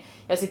näkökulmia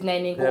ja sitten ne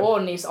ei niinku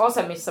ole niissä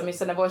asemissa,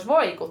 missä ne vois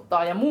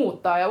vaikuttaa ja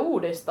muuttaa ja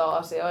uudistaa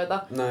asioita.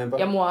 Näinpä.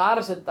 Ja mua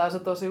ärsyttää se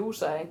tosi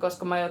usein,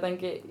 koska mä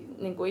jotenkin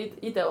niinku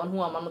itse on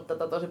huomannut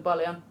tätä tosi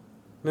paljon.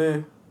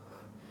 Niin.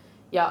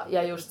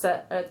 Ja just se,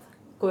 että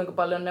kuinka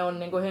paljon ne on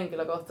niinku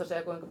henkilökohtaisia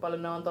ja kuinka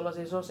paljon ne on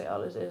tollaisia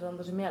sosiaalisia, se on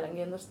tosi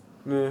mielenkiintoista.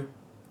 Niin.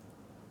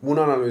 Mun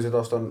analyysi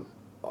tosta on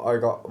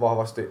aika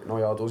vahvasti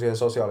nojautuu siihen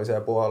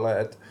sosiaaliseen puolelle,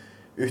 että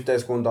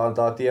yhteiskunta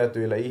antaa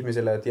tietyille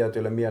ihmisille ja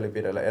tietyille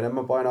mielipideille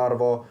enemmän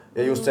painoarvoa.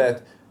 Ja just se,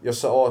 että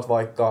jos sä oot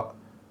vaikka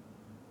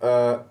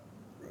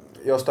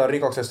jostain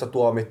rikoksesta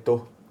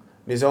tuomittu,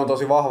 niin se on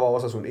tosi vahva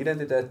osa sun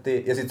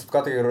identiteettiä ja sit sut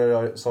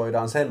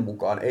kategorisoidaan sen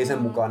mukaan, ei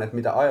sen mukaan, että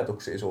mitä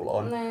ajatuksia sulla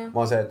on,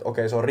 vaan se, että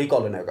okei, se on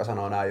rikollinen, joka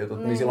sanoo nämä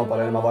jutut, niin sillä on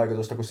paljon enemmän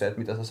vaikutusta kuin se, että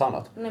mitä sä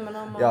sanot.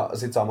 Ja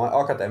sit sama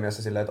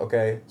akatemiassa silleen, että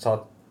okei, sä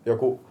oot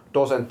joku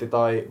dosentti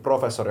tai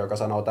professori, joka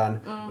sanoo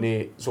tämän,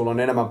 niin sulla on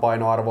enemmän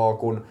painoarvoa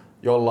kuin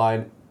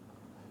jollain,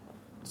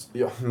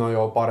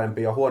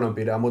 parempi ja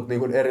huonompi idea, mutta niin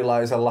kuin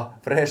erilaisella,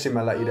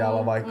 freshimällä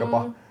idealla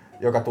vaikkapa,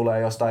 joka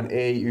tulee jostain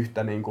ei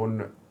yhtä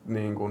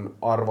niin kuin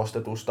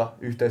arvostetusta,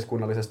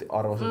 yhteiskunnallisesti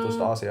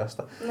arvostetusta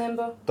asiasta.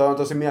 Toi on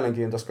tosi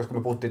mielenkiintoista, koska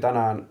me puhuttiin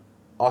tänään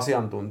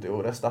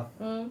asiantuntijuudesta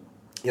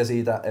ja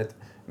siitä, että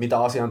mitä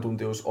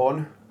asiantuntijuus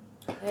on.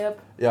 Jep.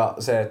 Ja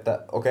se, että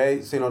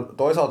okei, siinä on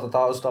toisaalta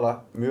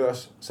taustalla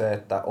myös se,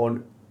 että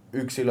on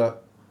yksilö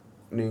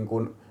niin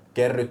kuin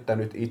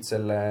kerryttänyt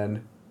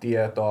itselleen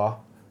tietoa,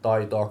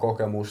 taitoa,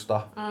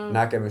 kokemusta,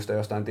 näkemystä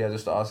jostain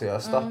tietystä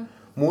asiasta.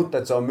 Mutta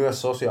että se on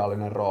myös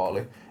sosiaalinen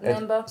rooli. Et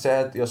se,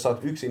 että jos sä oot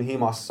yksin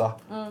himassa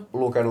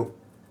lukenut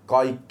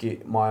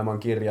kaikki maailman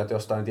kirjat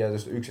jostain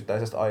tietystä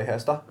yksittäisestä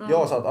aiheesta,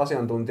 joo, sä oot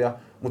asiantuntija,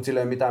 mutta sillä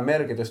ei ole mitään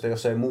merkitystä,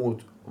 jos ei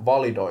muut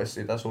validoi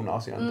sitä sun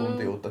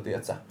asiantuntijuutta,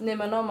 tietsä?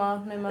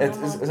 Nimenomaan.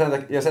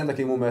 Sen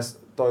takia mun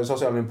mielestä toi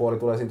sosiaalinen puoli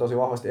tulee siinä tosi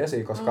vahvasti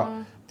esiin, koska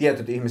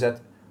tietyt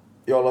ihmiset,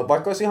 joilla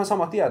vaikka olisi ihan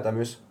sama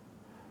tietämys,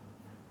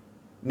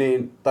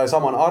 niin, tai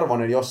saman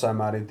arvoinen jossain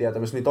määrin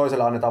tietämys, niin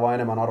toiselle annetaan vain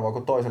enemmän arvoa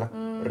kuin toiselle,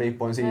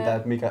 riippuen siitä,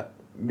 että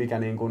mikä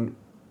niin kuin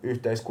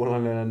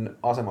yhteiskunnallinen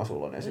asema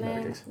sulla on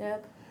esimerkiksi.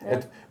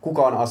 Että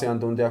kuka on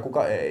asiantuntija,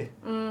 kuka ei.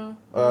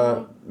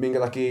 Minkä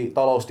takia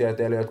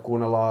taloustieteilijöitä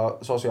kuunnellaan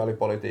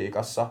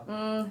sosiaalipolitiikassa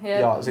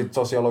ja sit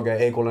sosiologeja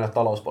ei kuunnella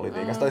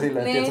talouspolitiikasta. Tai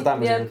silleen, että tiedätkö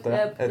tämmöisiä juttuja.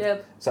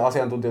 Se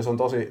asiantuntijuus on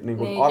tosi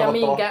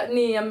arvottava.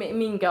 Ja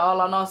minkä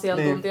alan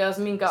asiantuntija,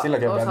 minkä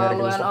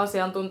osa-alueen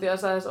asiantuntija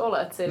sä edes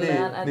olet.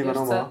 Silleen,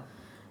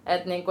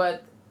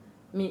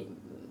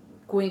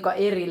 kuinka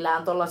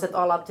erillään tollaiset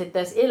alat sitten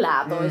edes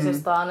elää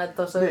toisistaan. Että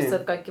tuossa just se,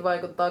 että kaikki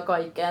vaikuttaa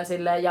kaikkeen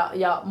silleen.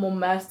 Ja mun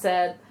mielestä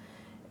se,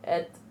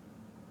 että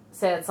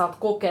sä oot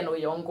kokenut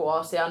jonkun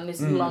asian, niin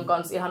sillä on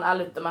kans ihan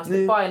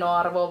älyttömästi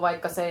painoarvoa,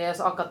 vaikka se ei,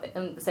 edes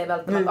se ei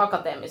välttämättä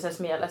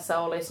akateemisessa mielessä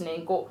olisi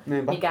niinku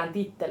mikään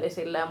titteli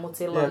silleen, mutta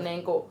silloin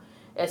niinku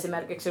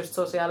esimerkiksi just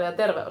sosiaali- ja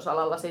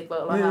terveysalalla siitä voi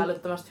olla ihan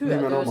älyttömästi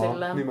hyötyä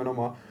silleen.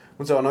 Nimenomaan.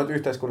 Mutta se on noita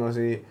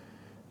yhteiskunnallisia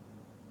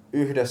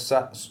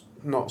yhdessä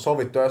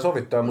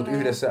sovittuja, mutta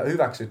yhdessä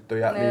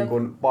hyväksyttyjä niin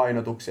kuin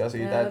painotuksia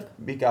siitä, että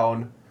mikä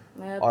on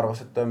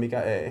arvostettu ja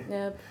mikä ei.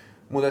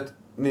 Mutta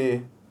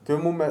niin, kyllä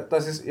mun mielestä,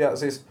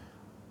 siis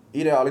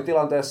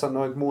ideaalitilanteessa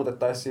noita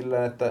muutettaisiin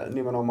silleen, että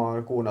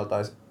nimenomaan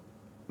kuunneltaisiin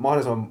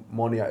mahdollisimman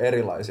monia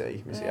erilaisia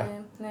ihmisiä.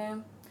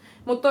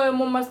 Mutta toi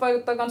mun mielestä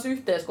vaikuttaa myös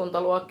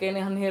yhteiskuntaluokkiin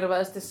ihan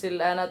hirveästi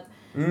silleen, että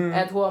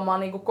et huomaa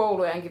niinku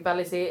koulujenkin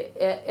välisiä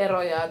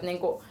eroja, että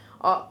niinku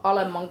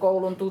alemman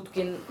koulun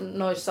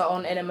tutkinnoissa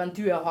on enemmän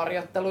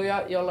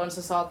työharjoitteluja, jolloin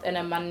sä saat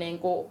enemmän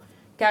niinku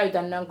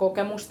käytännön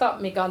kokemusta,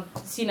 mikä on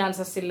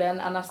sinänsä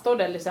silleen ns.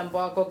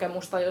 Todellisempaa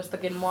kokemusta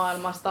jostakin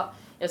maailmasta.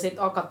 Ja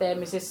sitten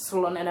akateemisissa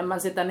sulla on enemmän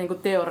sitä niinku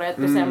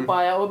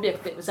teoreettisempaa ja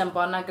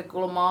objektiivisempaa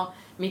näkökulmaa,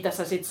 mitä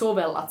sä sit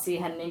sovellat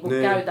siihen niinku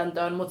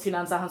käytäntöön, mutta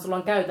sinänsähän sulla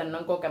on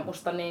käytännön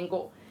kokemusta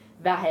niinku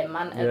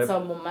vähemmän. Et se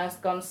on mun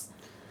mielestä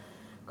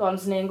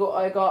kans niinku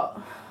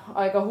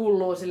aika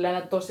hullua silleen,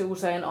 että tosi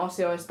usein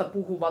asioista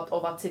puhuvat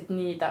ovat sit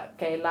niitä,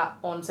 keillä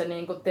on se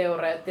niinku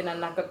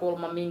teoreettinen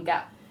näkökulma,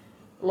 minkä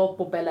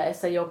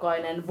loppupeleissä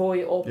jokainen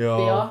voi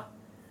oppia.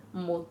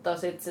 Mutta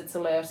sit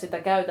sulla ei ole sitä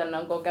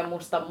käytännön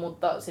kokemusta,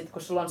 mutta sit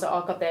kun sulla on se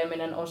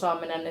akateeminen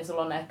osaaminen, niin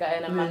sulla on ehkä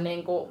enemmän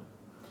niinku,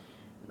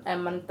 en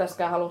mä nyt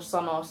täskään halua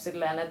sanoa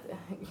silleen, että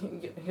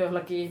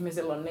joillakin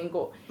ihmisillä on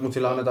niinku... Mut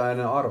sillä annetaan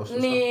ennen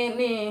arvostusta.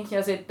 Niin,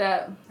 ja sitten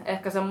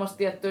ehkä semmoista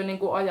tiettyä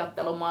niinku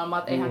ajattelumaailmaa,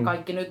 että eihän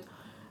kaikki nyt,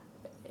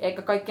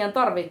 eikä kaikkien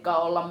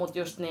tarvikaan olla, mutta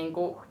just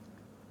niinku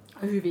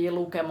hyviä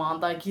lukemaan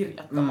tai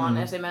kirjoittamaan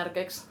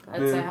esimerkiksi.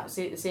 Että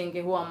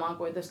siinkin huomaa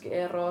kuitenkin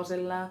eroa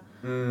sillä.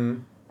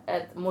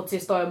 Mut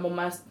siis toi mun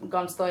mielestä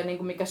kans toi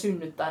niinku mikä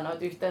synnyttää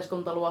noita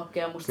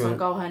yhteiskuntaluokkia, musta se on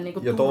kauhean niinku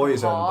ja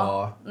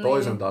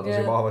toisentaa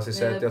tosi vahvasti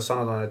se, että jos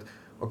sanotaan, että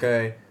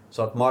okei,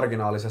 sä oot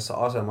marginaalisessa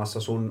asemassa,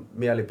 sun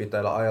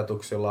mielipiteillä,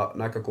 ajatuksilla,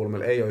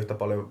 näkökulmilla ei ole yhtä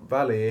paljon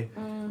väliä,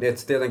 niin et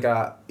sä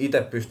tietenkään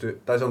ite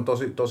pysty, tai se on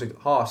tosi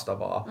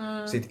haastavaa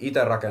sit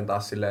ite rakentaa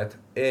silleen, että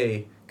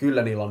ei,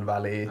 kyllä niillä on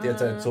väliä.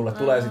 Tiedätkö, että sulle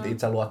tulee sit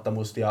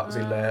itseluottamusta ja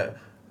silleen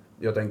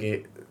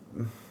jotenkin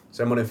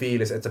semmoinen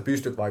fiilis, että sä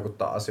pystyt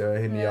vaikuttaa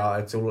asioihin ja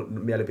että sulla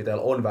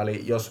mielipiteellä on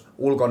väli, jos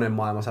ulkoinen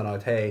maailma sanoo,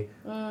 että hei,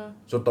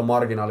 sut on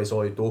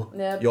marginalisoitu,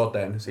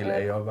 joten sillä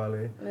ei ole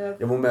väliä.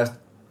 Ja mun mielestä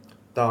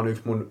tää on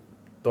yksi mun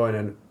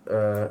toinen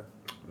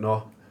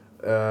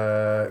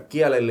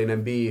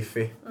kielellinen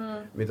biifi,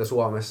 mitä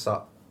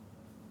Suomessa,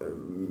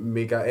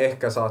 mikä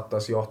ehkä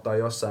saattaisi johtaa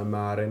jossain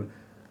määrin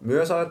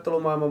myös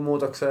ajattelumaailman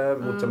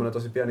muutokseen, mutta semmoinen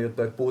tosi pieni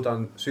juttu, että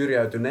puhutaan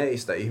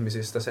syrjäytyneistä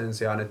ihmisistä sen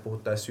sijaan, että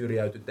puhuttaisiin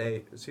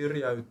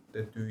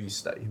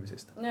syrjäytetyistä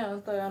ihmisistä. Joo,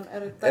 toi on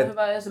erittäin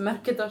hyvä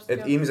esimerkki tosta.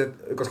 Ihmiset,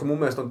 koska mun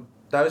mielestä on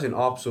täysin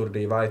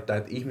absurdia väittää,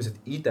 että ihmiset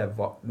itse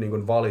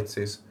niin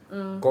valitsis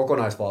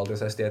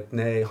kokonaisvaltaisesti, että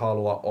ne ei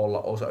halua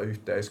olla osa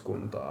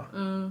yhteiskuntaa.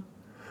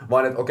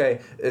 Vaan että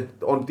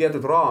että on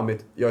tietyt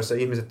raamit, joissa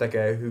ihmiset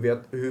tekee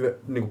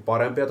niin kuin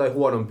parempia tai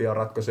huonompia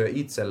ratkaisuja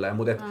itselleen,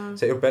 mutta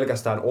se ei ole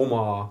pelkästään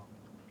omaa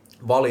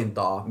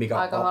valintaa. Mikä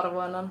aika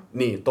harvoin on.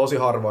 Niin, tosi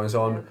harvoin se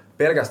on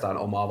pelkästään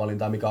omaa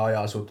valintaa, mikä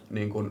ajaa sut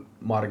niin kuin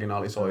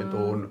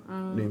marginalisoituun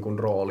niin kuin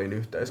rooliin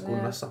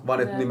yhteiskunnassa.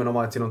 Vaan että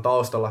nimenomaan, että siinä on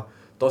taustalla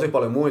tosi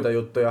paljon muita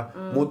juttuja,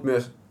 mutta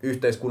myös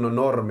yhteiskunnan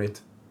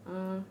normit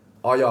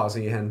ajaa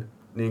siihen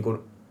niin kuin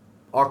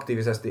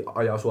aktiivisesti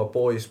ajaa sua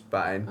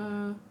poispäin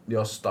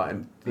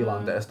jostain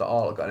tilanteesta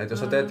alkaen. Et jos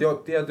sä teet jo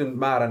tietyn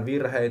määrän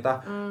virheitä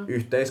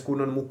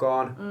yhteiskunnan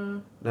mukaan,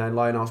 näin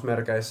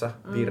lainausmerkeissä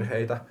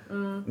virheitä,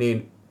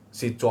 niin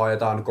sit sua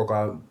ajetaan koko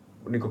ajan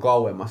niin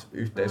kauemmas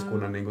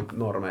yhteiskunnan niin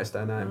normeista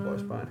ja näin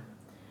poispäin.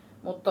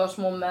 Mutta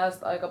tossa mun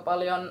mielestä aika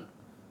paljon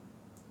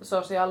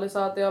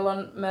sosialisaatiolla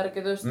on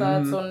merkitystä,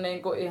 että sun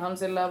niinku ihan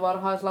silleen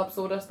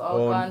varhaislapsuudesta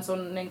alkaen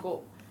sun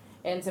niinku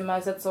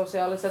ensimmäiset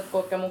sosiaaliset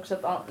kokemukset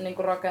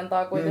niinku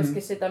rakentaa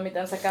kuitenkin sitä,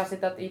 miten sä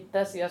käsität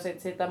itsesi ja sit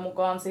sitä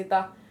mukaan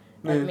sitä,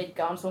 että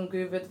mitkä on sun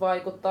kyvyt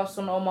vaikuttaa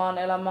sun omaan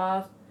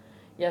elämään.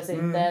 Ja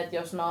sitten, että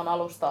jos ne on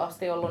alusta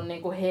asti ollut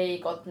niinku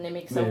heikot, niin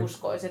miksi sä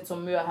uskoisit sun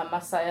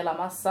myöhemmässä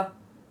elämässä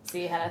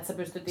siihen, että sä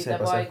pystyt itse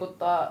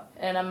vaikuttaa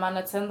enemmän.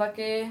 Et sen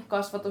takia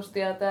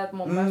kasvatustieteet,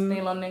 mun mielestä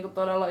niillä on niinku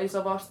todella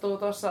iso vastuu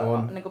tuossa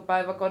niinku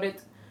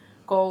päiväkodit,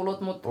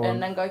 koulut, mutta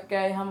ennen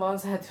kaikkea ihan vaan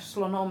se, että jos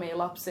sulla on omia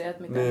lapsia,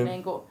 että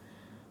miten,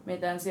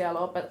 miten siellä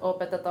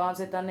opetetaan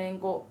sitä,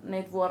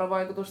 niitä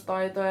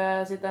vuorovaikutustaitoja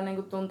ja sitä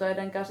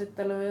tunteiden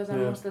käsittelyä ja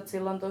semmoista, että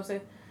sillä on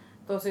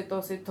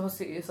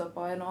tosi iso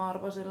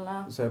painoarvo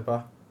sillä. Sepä.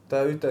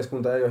 Tämä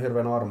yhteiskunta ei ole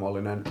hirveän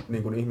armollinen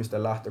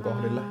ihmisten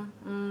lähtökohdille.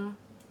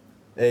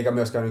 Eikä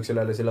myöskään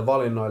yksilöllisille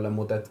valinnoille,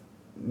 mutta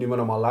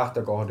nimenomaan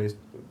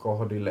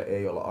lähtökohdille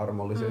ei olla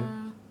armollisia.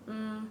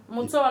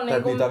 Mut se on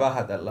niitä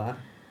vähätellään.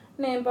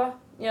 Niinpä.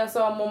 Ja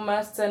se on mun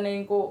mielestä se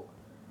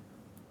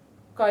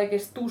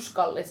kaikista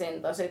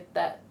tuskallisinta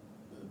sitten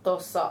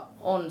tossa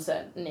on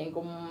se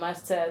mun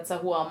mielestä se, että sä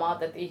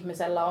huomaat, että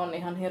ihmisellä on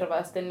ihan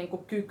hirveästi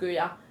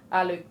kykyjä,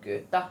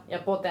 älykkyyttä ja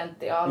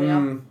potentiaalia,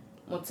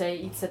 mutta se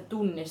ei itse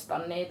tunnista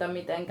niitä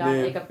mitenkään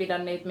eikä pidä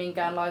niitä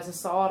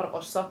minkäänlaisessa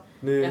arvossa.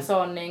 Ja se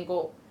on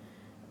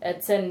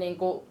että sen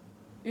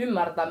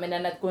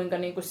ymmärtäminen, että kuinka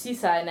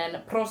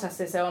sisäinen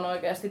prosessi se on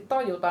oikeasti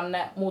tajuta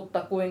ne,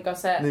 mutta kuinka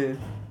se,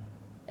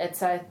 että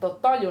sä et ole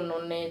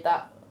tajunnut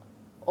niitä,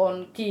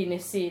 on kiinni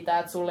siitä,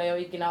 että sulla ei ole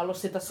ikinä ollut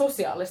sitä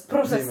sosiaalista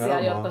prosessia,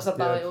 jotta sä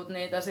tajut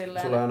niitä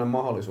silleen. Sulla ei aina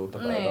mahdollisuutta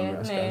tajuta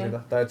myöskään sitä.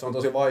 Tai että se on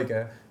tosi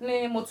vaikea.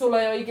 Niin, mutta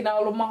sulla ei ole ikinä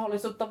ollut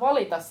mahdollisuutta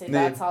valita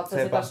sitä, että sä oot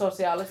sitä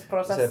sosiaalista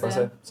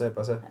prosessia.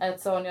 Sepä se.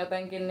 Että se on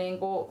jotenkin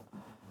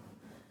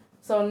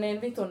se on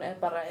niin vitun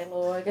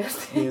epäreilu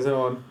oikeasti. Niin se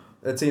on.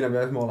 Et siinä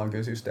mielessä me ollaan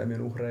kyllä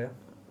systeemien uhreja.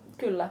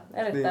 Kyllä,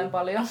 erittäin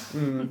paljon.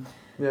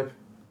 Jep.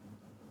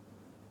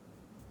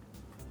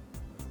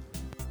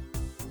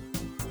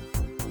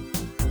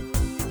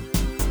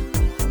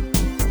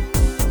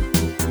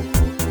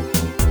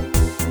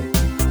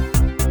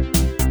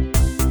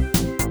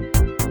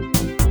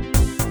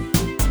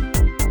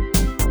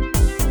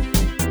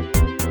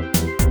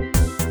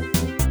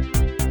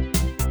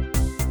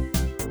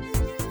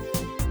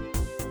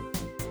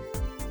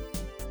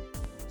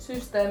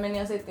 Systeemin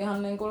ja sitten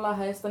ihan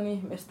läheisten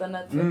ihmisten,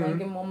 että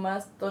jotenkin mun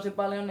mielestä tosi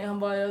paljon ihan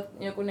vaan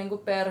joku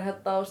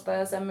perhetausta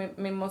ja se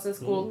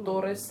millaisessa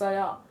kulttuurissa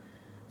ja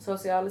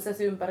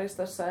sosiaalisessa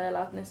ympäristössä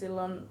elät, niin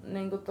sillä on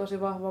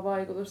tosi vahva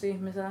vaikutus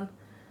ihmiseen.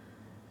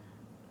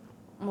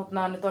 Mutta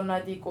nämä nyt on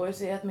näitä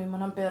ikuisia, että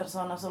millainen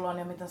persoona sulla on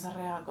ja miten sä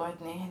reagoit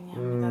niihin ja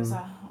miten sä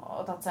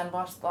otat sen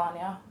vastaan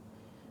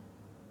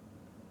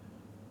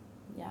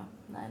ja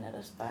näin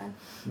edespäin.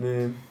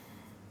 Niin.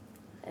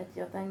 Et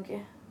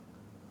jotenkin.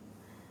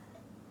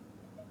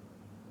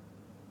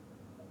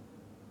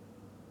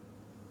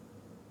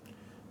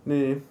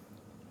 Niin.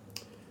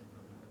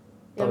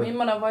 Ja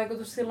millainen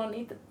vaikutus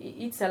silloin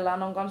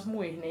itsellään on kans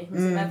muihin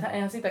ihmisiin, että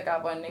eihän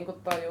sitäkään voi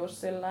tajua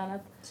sillään,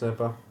 että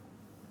sepä.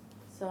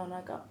 Se on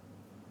aika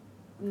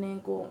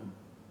niin,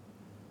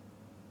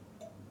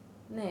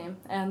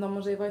 eihän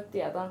tommosia voi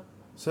tietää.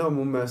 Se on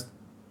mun mielestä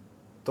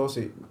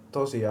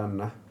tosi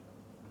jännä.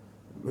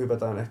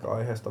 Hypätään ehkä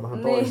aiheesta vähän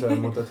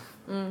toiseen, mutta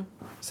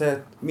se,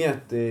 että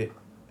miettii,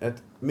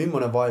 että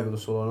millainen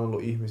vaikutus sulla on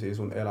ollut ihmisiä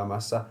sun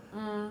elämässä,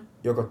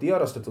 joko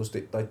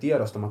tiedostetusti tai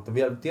tiedostamatta.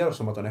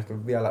 Tiedostamatta on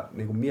ehkä vielä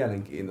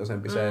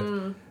mielenkiintoisempi se, että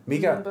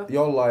mikä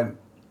jollain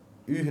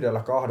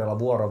 1-2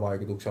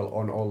 vuorovaikutuksella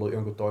on ollut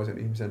jonkun toisen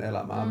ihmisen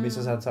elämään,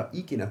 missä sä et saa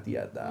ikinä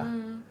tietää.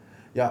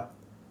 Ja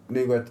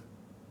että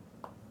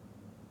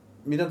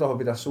miten tuohon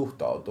pitäisi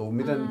suhtautua,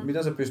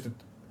 miten sä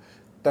pystyt,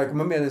 tai kun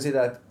mä mietin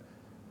sitä, että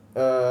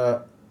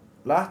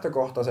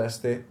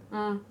lähtökohtaisesti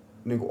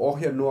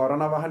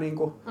ohjenuorana vähän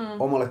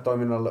omalle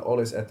toiminnalle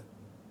olisi, että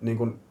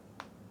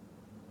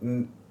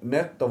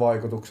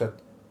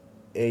nettovaikutukset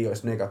ei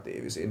olisi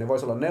negatiivisia. Ne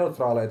voisi olla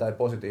neutraaleja tai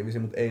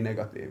positiivisia, mutta ei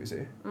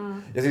negatiivisia.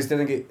 Ja siis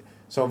tietenkin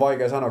se on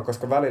vaikea sanoa,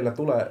 koska välillä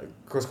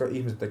koska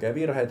ihmiset tekee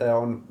virheitä ja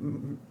on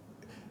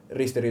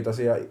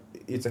ristiriitaisia,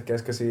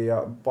 itsekeskeisiä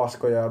ja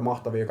paskoja ja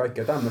mahtavia ja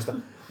kaikkea tämmöistä.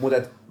 Mutta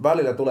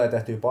välillä tulee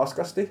tehtyä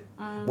paskasti,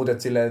 mutta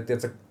silleen,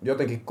 että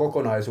jotenkin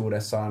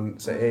kokonaisuudessaan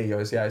se ei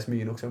jäisi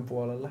miinuksen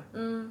puolelle.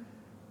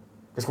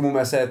 Koska mun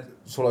mielestä se, että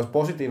sulla olisi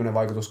positiivinen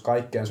vaikutus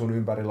kaikkeen sun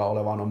ympärillä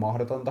olevaan on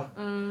mahdotonta.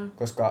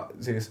 Koska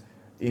siis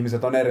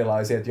ihmiset on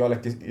erilaisia, että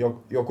joillekin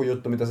joku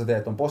juttu, mitä sä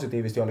teet, on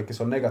positiivista, joillekin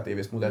se on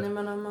negatiivista, mutta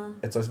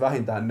että se olisi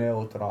vähintään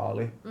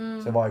neutraali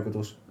se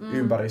vaikutus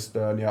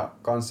ympäristöön ja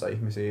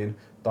kanssaihmisiin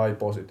tai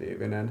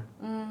positiivinen.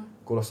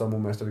 Kuulostaa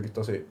mun mielestä jotenkin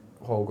tosi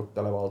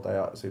houkuttelevalta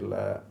ja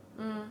silleen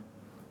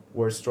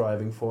worth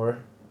striving for.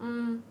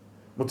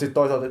 Mutta sitten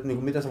toisaalta, että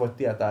miten sä voit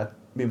tietää, että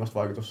millaista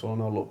vaikutus sulla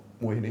on ollut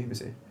muihin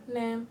ihmisiin?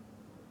 Niin.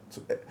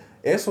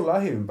 Ei sun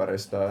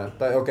lähiympäristöön.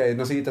 Tai okei,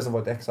 no siitä sä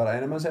voit ehkä saada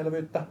enemmän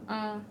selvyyttä,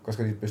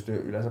 koska siitä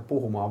pystyy yleensä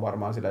puhumaan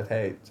varmaan silleen, että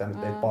hei, sä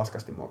nyt teit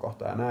paskasti mua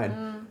kohtaan ja näin.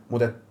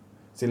 Mutta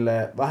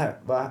silleen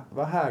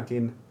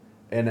vähänkin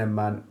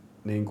enemmän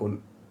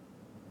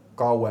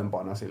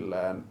kauempana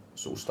silleen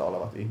susta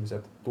olevat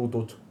ihmiset,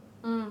 tutut,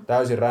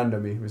 täysin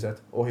random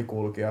ihmiset,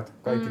 ohikulkijat,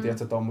 kaikki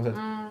tiedätkö tommoset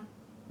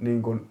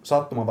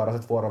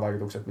sattumanvaraiset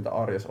vuorovaikutukset, mitä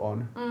arjessa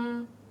on.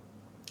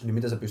 Niin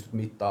miten sä pystyt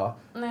mittaa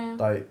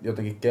tai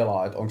jotenkin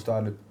kelaa, että onko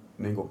tää nyt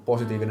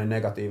positiivinen,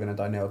 negatiivinen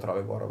tai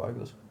neutraali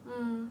vuorovaikutus?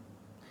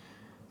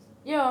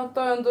 Joo,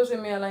 toi on tosi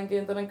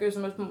mielenkiintoinen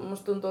kysymys.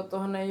 Musta tuntuu, että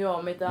tuohon ei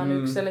ole mitään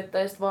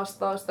yksiselitteistä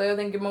vastausta.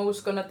 Jotenkin mä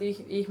uskon, että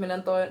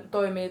ihminen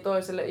toimii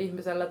toiselle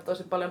ihmiselle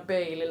tosi paljon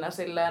peilinä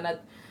silleen,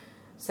 että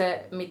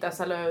se mitä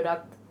sä löydät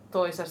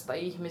toisesta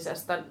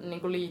ihmisestä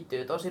niin kuin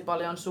liittyy tosi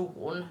paljon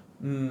suhun.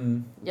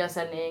 Ja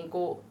se, niin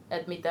kuin,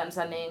 että miten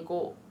sä niin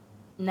kuin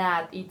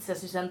näet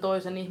itsesi sen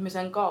toisen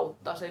ihmisen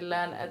kautta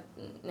silleen,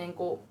 että niin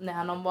kuin,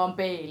 nehän on vaan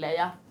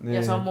peilejä. Niin.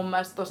 Ja se on mun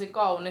mielestä tosi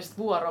kaunista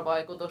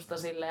vuorovaikutusta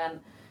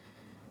silleen.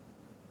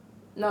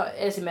 No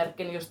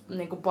esimerkkinä just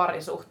niinku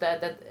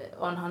parisuhteet, että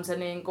onhan se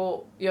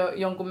niinku,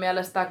 jonkun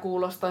mielestä tämä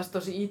kuulostaisi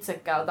tosi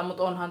itsekkäältä,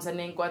 mutta onhan se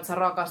niinku, että sä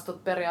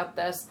rakastut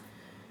periaatteessa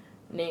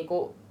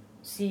niinku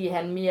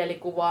siihen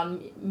mielikuvaan,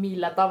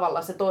 millä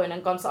tavalla se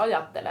toinen kanssa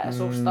ajattelee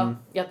susta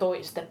ja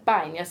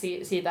toistepäin. Ja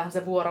siitähän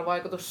se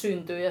vuorovaikutus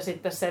syntyy ja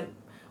sitten se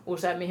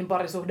usein mihin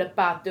parisuhde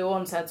päättyy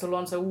on se, että sulla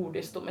on se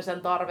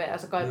uudistumisen tarve ja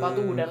sä kaipaat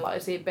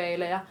uudenlaisia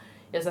peilejä.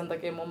 Ja sen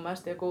takia mun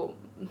mielestä joku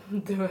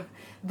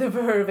The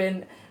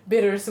Vervin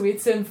Bittersweet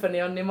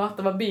Symphony on niin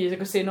mahtava biisi,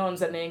 kun siinä on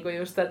se niinku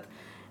just,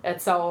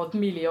 että sä oot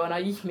miljoona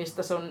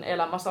ihmistä sun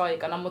elämässä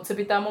aikana, mutta se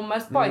pitää mun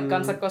mielestä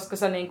paikkansa, koska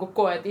sä niinku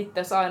koet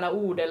itsesi aina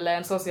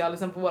uudelleen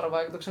sosiaalisen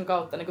vuorovaikutuksen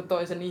kautta, niinku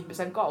toisen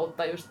ihmisen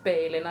kautta just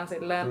peilinä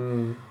silleen.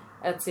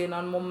 Että siinä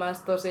on mun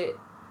mielestä tosi...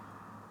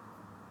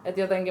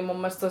 Että jotenkin mun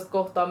mielestä toiset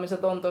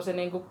kohtaamiset on tosi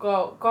niinku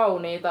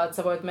kauniita, että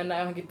sä voit mennä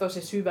johonkin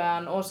tosi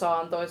syvään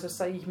osaan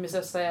toisessa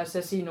ihmisessä ja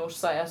se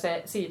sinussa ja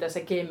siitä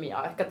se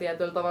kemia ehkä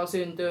tietyllä tavalla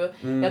syntyy.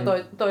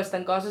 Ja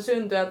toisten kanssa se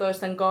syntyy ja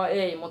toisten kanssa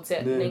ei, mutta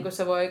se, niinku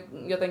se voi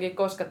jotenkin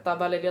koskettaa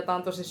välillä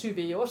jotain tosi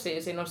syviä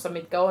osia sinussa,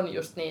 mitkä on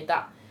just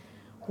niitä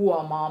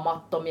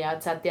huomaamattomia,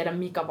 että sä et tiedä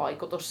mikä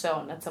vaikutus se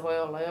on. Että se voi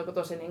olla joku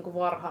tosi niinku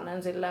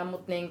varhainen silleen,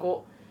 mutta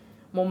niinku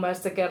mun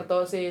mielestä se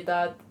kertoo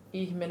siitä, että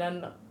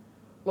ihminen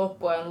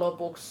loppujen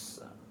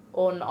lopuksi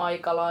on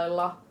aika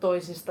lailla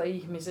toisista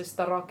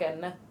ihmisistä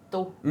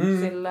rakennettu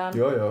silleen.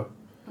 Joo.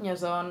 Ja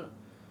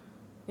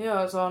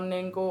se on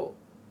niinku,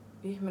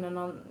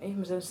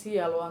 ihmisen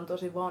sielu on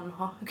tosi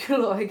vanha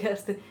kyllä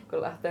oikeesti,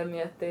 kun lähtee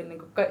miettimään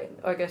niinku,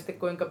 oikeesti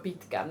kuinka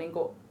pitkään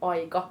niinku,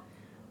 aika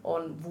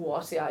on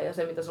vuosia ja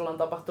se mitä sulla on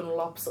tapahtunut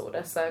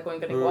lapsuudessa ja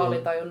kuinka niinku,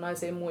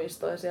 alitajunnaisia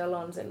muistoja siellä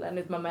on silleen.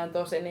 Nyt mä menen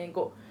tosi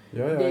niinku,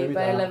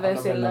 diipeille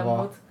vesille,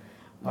 mut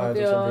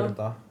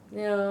joo.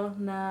 Joo,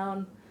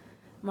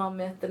 mä oon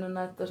miettinyt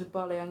näitä tosi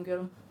paljon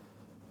kyllä.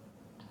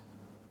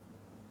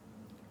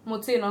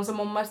 Mut siinä on se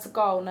mun mielestä se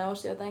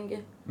kauneus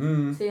jotenkin.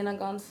 Siinä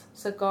kans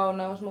se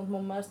kauneus, mut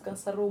mun mielestä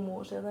kans se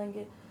rumuus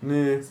jotenkin.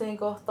 Siinä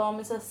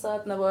kohtaamisessa,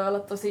 että ne voi olla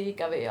tosi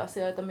ikäviä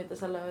asioita, mitä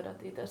sä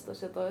löydät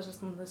itsestäsi ja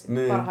toisesta, mutta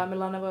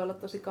parhaimmillaan ne voi olla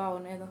tosi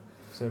kauniita.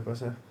 Sepä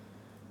se.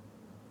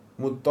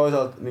 Mut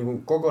toisaalta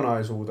niin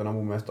kokonaisuutena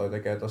mun mielestä toi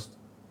tekee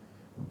tosta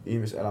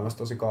ihmiselämästä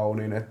tosi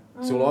kauniin, että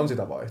sulla on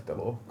sitä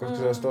vaihtelua, koska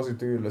se olisi tosi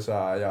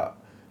tylsää ja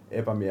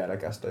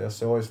epämielekästä, jos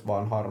se olisi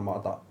vaan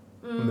harmaata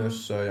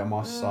mössöä ja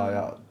massaa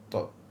ja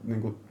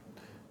niinku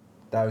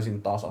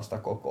täysin tasasta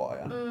koko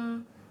ajan.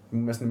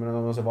 Mun mielestä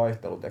nimenomaan se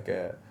vaihtelu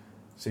tekee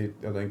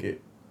siitä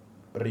jotenkin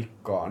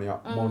rikkaan ja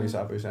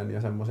monisävyisen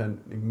ja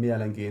semmoisen niin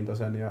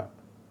mielenkiintoisen ja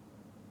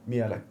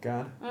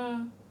mielekkään.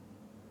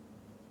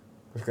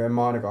 Koska en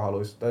mä ainakaan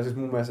haluaisi, tai siis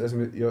mun mielestä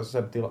esimerkiksi jos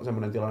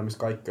semmoinen tilanne, missä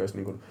kaikki olisi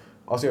niin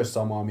asioissa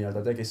samaa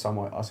mieltä, tekisi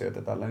samoja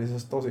asioita tällä, niin se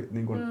olisi tosi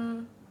niin kuin,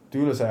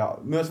 tylsä ja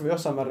myös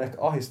jossain määrin ehkä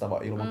ahistava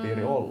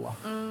ilmapiiri olla.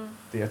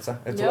 Tiedätkö?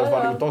 Että sulla olisi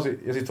vaan niin tosi,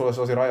 ja sit sulla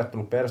olisi tosi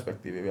rajoittunut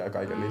perspektiivi vielä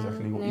kaiken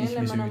lisäksi niin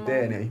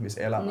ihmisyyteen ja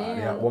ihmiselämään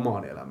ja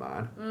omaan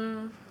elämään.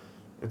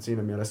 Et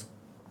siinä mielessä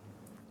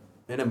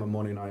enemmän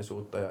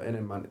moninaisuutta ja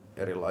enemmän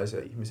erilaisia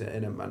ihmisiä,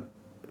 enemmän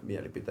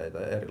mielipiteitä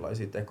ja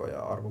erilaisia tekoja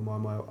ja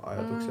arvomaailmaa ja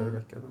ajatuksia ja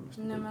kaikkea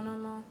tämmöistä.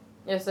 Nimenomaan.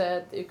 Ja se,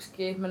 että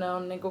yksikin ihminen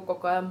on niinku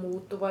koko ajan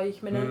muuttuva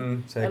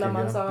ihminen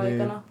elämänsä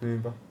aikana.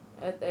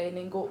 Että ei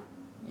niinku,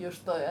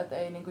 just toi, että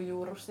ei niinku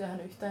juurru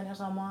siihen yhteen ja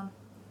samaan.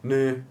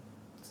 Niin.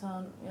 Se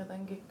on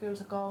jotenkin kyllä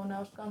se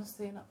kauneus kanssa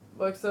siinä.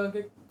 Vaikka se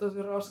onkin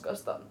tosi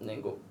raskasta,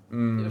 niinku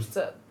just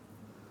se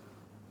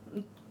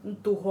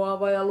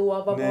tuhoava ja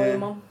luova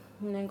voima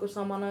niinku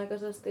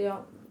samanaikaisesti ja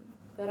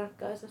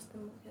peräkkäisesti,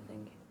 mutta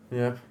jotenkin.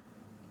 Jep.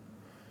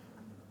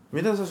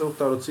 Miten sä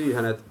suhtaudut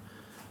siihen, että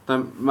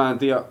mä en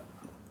tiedä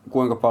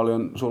kuinka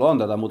paljon sulla on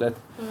tätä, mutta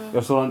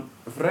jos sulla on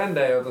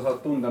frendejä, joita sä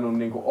oot tuntenut,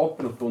 niinku,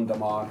 oppinut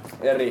tuntemaan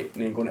eri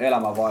niinku,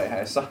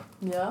 elämänvaiheissa.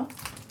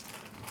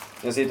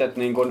 Ja sit, että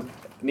niinku,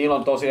 niillä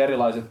on tosi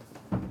erilaiset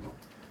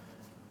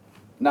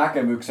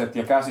näkemykset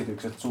ja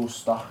käsitykset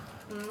susta.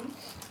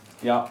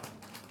 Ja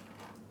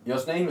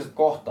jos ne ihmiset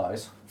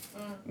kohtais,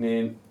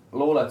 niin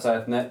luulet sä,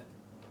 että ne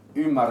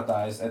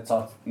ymmärtäis, että sä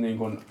oot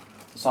niinku,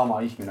 sama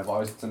ihminen, vai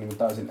olisit sä niinku,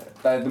 täysin...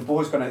 Tai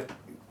puhuisiko ne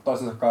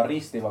toisensa kanssa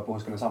ristiin vai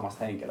puhuisiko ne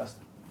samasta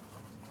henkilöstä?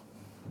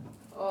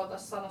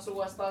 Ootas sanois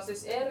uudestaan.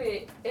 Siis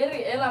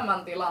eri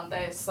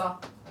elämäntilanteissa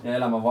ja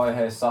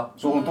elämänvaiheissa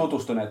suhun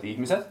tutustuneet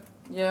ihmiset.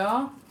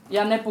 Joo.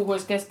 Ja ne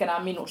puhuis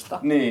keskenään minusta.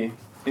 Niin.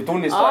 Niin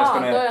tunnistaisiko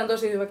ne toi on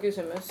tosi hyvä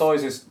kysymys.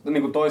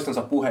 Niin kuin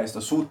toistensa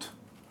puheista sut?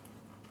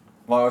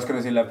 Vai olisiko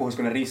ne silleen,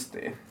 puhuisiko ne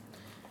ristiin?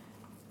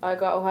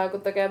 aika ohaa,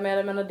 kun tekee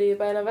mieli mennä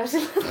diipeille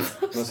vesille.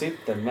 No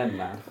sitten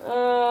mennään.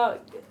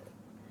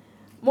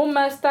 Mun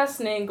mielestä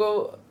tässä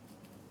niinku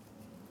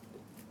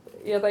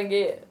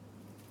jotenkin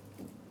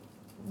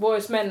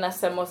vois mennä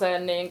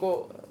semmoseen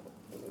niinku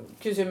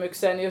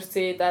kysymykseen just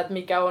siitä, että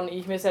mikä on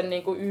ihmisen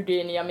niinku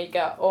ydin ja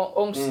mikä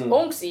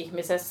onks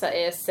ihmisessä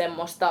ees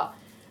semmoista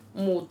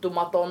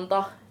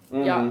muuttumatonta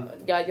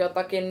ja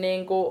jotakin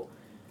niinku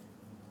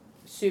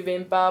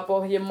syvimpää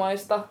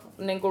pohjimmaista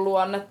niinku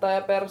luonnetta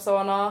ja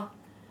persoonaa.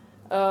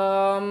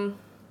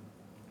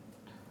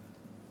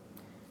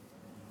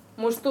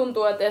 Musta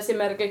tuntuu, että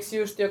esimerkiksi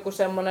just joku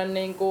semmonen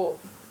niinku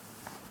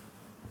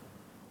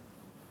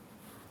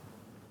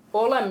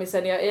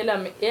olemisen ja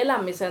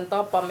elämisen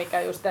tapa,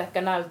 mikä just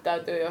ehkä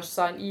näyttäytyy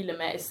jossain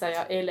ilmeissä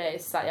ja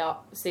eleissä ja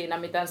siinä,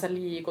 miten sä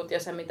liikut ja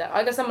se mitä...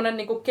 Aika semmonen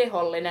niinku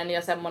kehollinen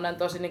ja semmonen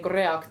tosi niinku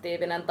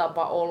reaktiivinen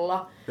tapa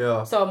olla.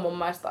 Joo. Se on mun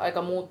mielestä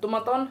aika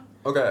muuttumaton.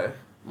 Okei. Okay.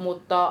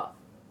 Mutta...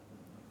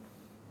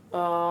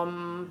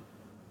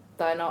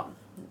 tai no,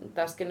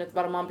 tässäkin nyt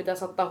varmaan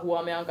pitäisi ottaa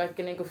huomioon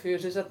kaikki niinku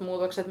fyysiset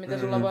muutokset, mitä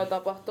sulla voi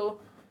tapahtua.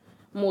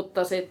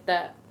 Mutta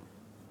sitten...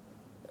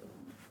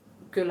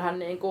 Kyllähän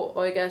niinku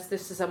oikeasti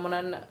se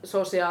semmoinen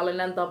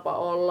sosiaalinen tapa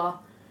olla,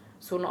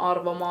 sun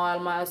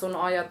arvomaailma ja sun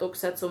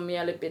ajatukset, sun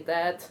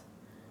mielipiteet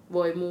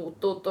voi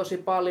muuttua tosi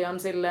paljon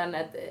silleen,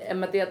 että en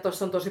mä tiedä,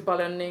 tuossa on tosi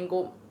paljon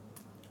niinku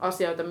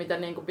asioita, mitä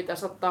niinku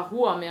pitäisi ottaa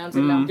huomioon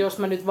silleen, että jos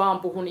mä nyt vaan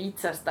puhun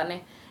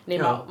itsestäni,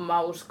 niin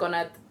mä uskon,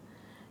 että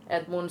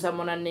mun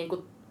semmoinen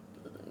niinku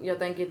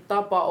jotenkin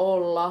tapa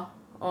olla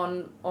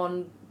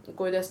on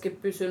kuitenkin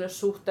pysynyt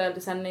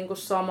suhteellisen niinku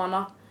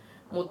samana.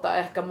 Mutta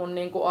ehkä mun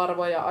niinku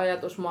arvo- ja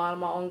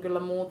ajatusmaailma on kyllä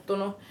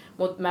muuttunut.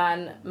 Mutta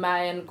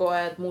mä en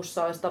koe, että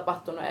mussa olisi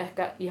tapahtunut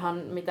ehkä ihan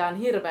mitään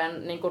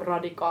hirveän niinku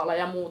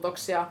radikaaleja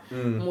muutoksia.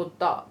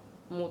 Mutta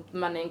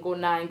mä niinku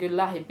näen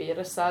kyllä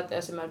lähipiirissä, että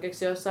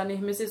esimerkiksi joissain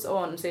ihmisissä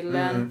on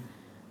silleen,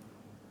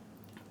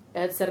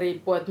 että se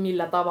riippuu, että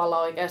millä tavalla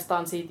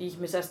oikeastaan siitä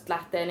ihmisestä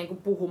lähtee niinku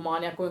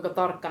puhumaan ja kuinka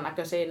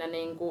tarkkanäköisiä ne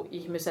niinku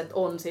ihmiset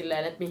on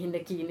silleen, että mihin ne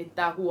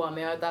kiinnittää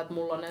huomioita. Että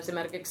mulla on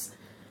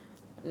esimerkiksi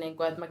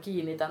niinku, että mä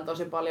kiinnitän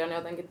tosi paljon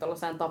jotenkin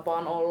tällaiseen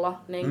tapaan olla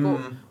niinku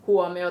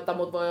huomiota,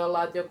 mutta voi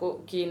olla, että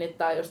joku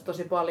kiinnittää just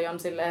tosi paljon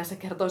silleen, ja se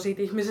kertoo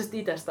siitä ihmisestä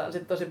itsestään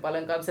sit tosi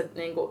paljon kanssa, että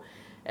niinku,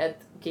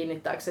 et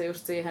kiinnittääkö se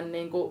just siihen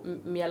niinku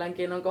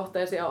mielenkiinnon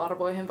kohteisiin ja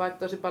arvoihin vaikka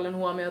tosi paljon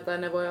huomiota, ja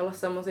ne voi olla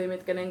semmosia,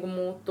 mitkä niinku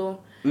muuttuu.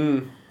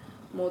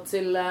 Mut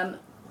silleen...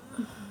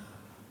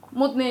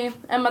 Mut niin,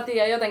 en mä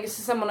tiedä, jotenkin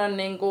se semmonen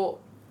niinku...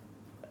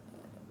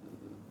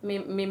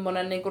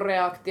 Millainen niinku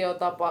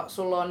reaktiotapa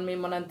sulla on,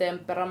 millainen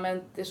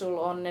temperamentti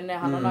sulla on, niin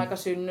nehän on aika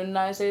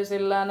synnynnäisiä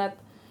sillään,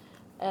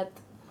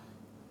 että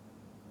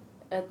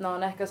ne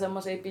on ehkä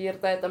semmosia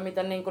piirteitä,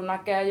 mitä niinku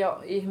näkee jo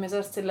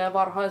ihmisestä silleen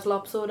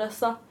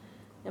varhaislapsuudessa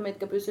ja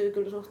mitkä pysyy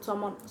kyllä suht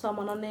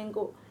samana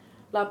niinku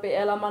läpi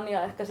elämän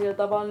ja ehkä sillä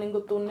tavalla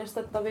niinku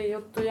tunnistettavia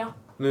juttuja.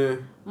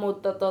 Niin.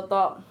 Mutta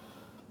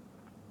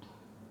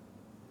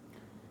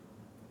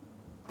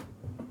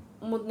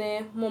Mut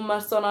niin, mun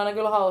mielestä se on aina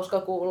kyllä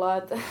hauska kuulla,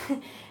 että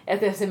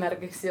et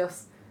esimerkiksi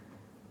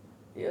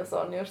jos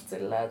on just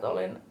silleen, että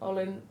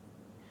olin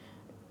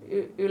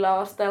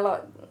yläasteella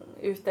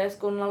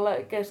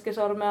yhteiskunnalle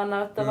keskisormea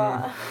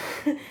näyttävä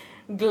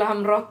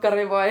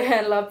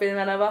glam-rockarivaiheen läpi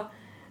menevä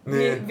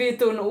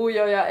vitun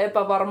ujo ja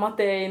epävarma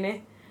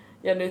teini.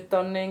 Ja nyt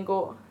on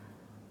niinku,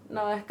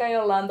 no ehkä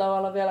jollain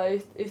tavalla vielä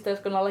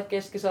yhteiskunnalle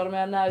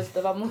keskisormea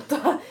näyttävä, mutta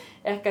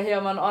ehkä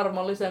hieman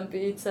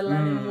armollisempi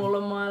itsellään ja muulle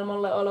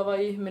maailmalle oleva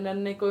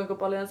ihminen, niin kuinka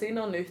paljon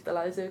siinä on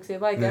yhtäläisyyksiä.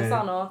 Vaikea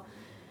sanoa.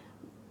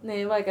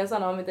 Niin, vaikea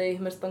sanoa, miten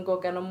ihmiset on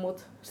kokenut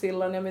mut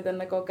silloin ja miten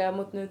ne kokee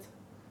mut nyt.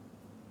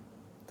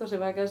 Tosi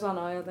vaikea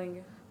sanoa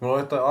jotenkin. Mulla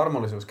oli toi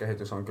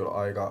armollisuuskehitys on kyllä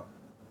aika,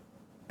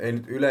 ei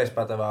nyt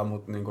yleispätevää,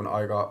 mutta niin kuin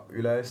aika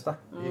yleistä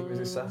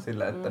ihmisissä.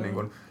 Sillä, että niin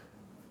kuin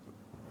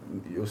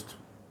just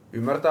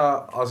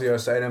ymmärtää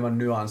asioissa enemmän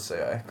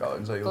nyansseja ehkä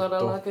on se juttu.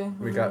 Todellakin.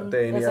 Mikä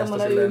teiniästä ja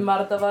semmoinen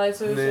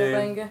ymmärtäväisyys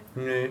jotenkin.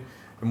 Niin.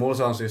 Ja mulla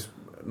se on siis,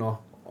 no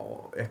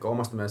ehkä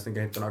omasta mielestäni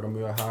kehittynyt aika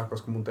myöhään,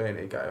 koska mun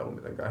teini-ikä ei ollut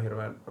mitenkään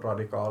hirveän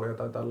radikaalia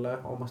tai tälleen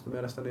omasta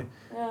mielestäni.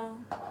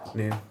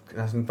 Niin,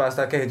 tässä nyt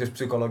päästään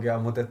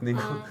kehityspsykologiaan, mutta et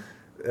niinku,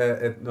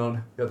 et ne on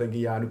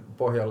jotenkin jäänyt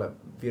pohjalle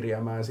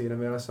viriämään siinä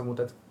mielessä,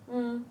 mutta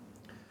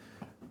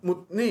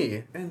mut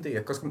niin, en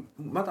tiedä, koska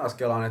mä taas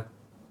kelaan, että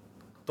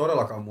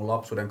todellakaan mun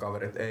lapsuuden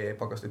kaverit ei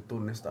pakosti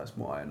tunnistaisi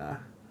mua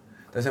enää.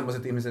 Tai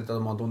semmoiset ihmiset,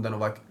 joita mä oon tuntenut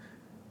vaikka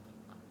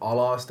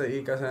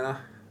ala-asteikäisenä,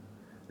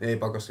 ne ei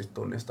pakosti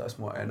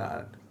tunnistaisi mua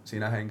enää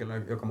siinä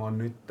henkilönä, joka mä oon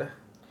nyt.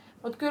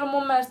 Mut kyllä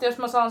mun mielestä, jos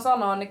mä saan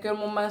sanoa, niin kyllä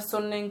mun mielestä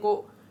sun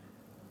niinku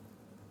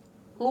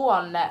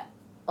luonne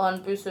on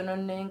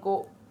pysynyt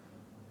niinku,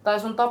 tai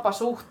sun tapa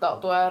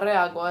suhtautua ja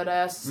reagoida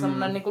ja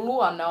semmonen niinku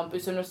luonne on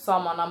pysynyt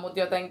samana, mut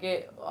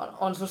jotenkin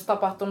on susta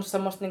tapahtunut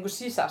semmoista niinku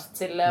sisäistä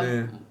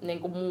silleen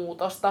niinku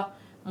muutosta.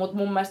 Mut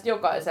mun mielestä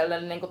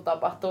jokaiselle niinku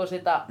tapahtuu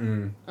sitä.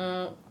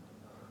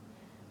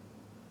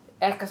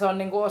 Ehkä se on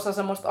niinku osa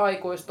semmoista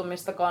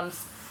aikuistumista kans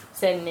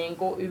sen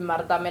niinku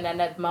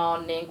ymmärtäminen, että mä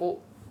oon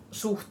niinku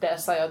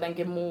suhteessa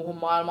jotenkin muuhun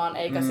maailmaan,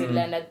 eikä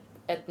silleen,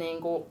 että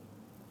niinku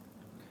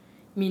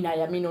minä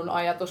ja minun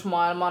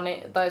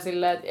ajatusmaailmani, tai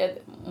silleen,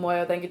 että mua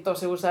jotenkin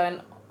tosi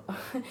usein,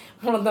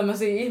 mulla on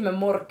tämmösiä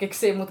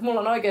ihmemorkkiksi, mutta mulla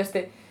on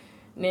oikeesti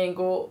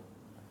niinku,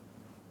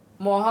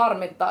 mua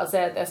harmittaa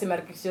se, että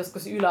esimerkiksi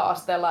joskus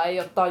yläasteella ei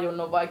ole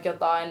tajunnut vaikka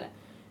jotain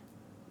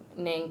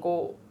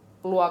niinku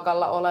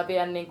luokalla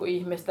olevien niinku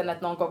ihmisten,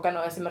 että ne on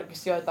kokenut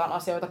esimerkiksi joitain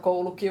asioita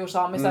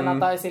koulukiusaamisena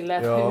tai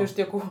silleen, että just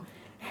joku,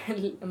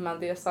 mä en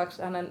tiedä saako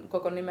hänen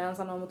koko nimeään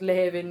sanoa, mutta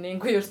Leevin,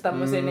 niinku just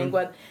tämmösiä, niinku,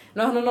 että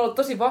noihän on ollut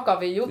tosi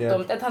vakavia juttuja,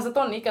 mutta ethän sä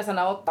ton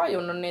ikäisenä ole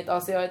tajunnut niitä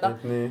asioita.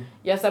 Niin.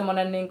 Ja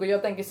semmonen niinku,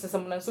 jotenkin se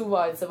semmonen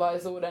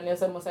suvaitsevaisuuden ja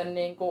semmosen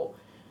niinku,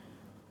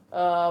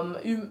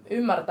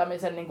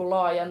 ymmärtämisen niin kuin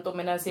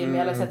laajentuminen siinä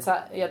mielessä, että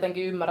sä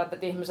jotenkin ymmärrät,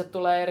 että ihmiset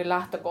tulee eri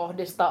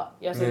lähtökohdista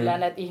ja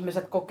silleen, että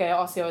ihmiset kokee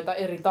asioita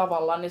eri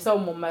tavalla, niin se on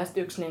mun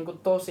mielestä yksi niin kuin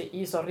tosi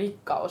iso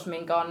rikkaus,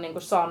 minkä on niin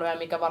kuin saanut ja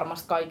mikä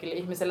varmasti kaikille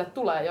ihmisille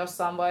tulee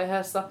jossain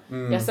vaiheessa.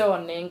 Ja se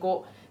on, niin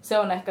kuin, se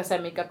on ehkä se,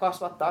 mikä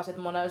kasvattaa sit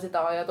monella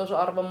sitä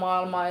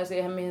ajatusarvomaailmaa ja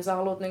siihen, mihin sä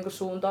haluat niin kuin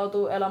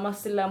suuntautua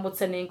elämässä silleen, mutta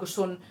se niin kuin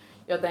sun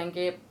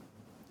jotenkin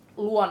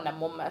luonne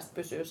mun mielestä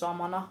pysyy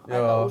samana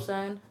aika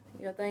usein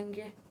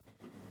jotenkin.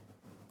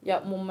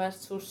 Ja mun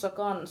mielestä sussa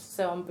kans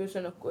se on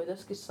pysynyt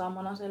kuitenkin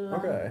samana sillä.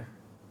 Okei.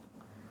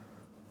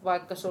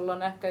 Vaikka sulla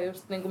on ehkä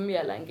just niinku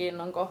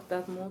mielenkiinnon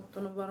kohteet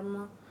muuttunut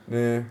varmaan.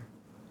 Niin.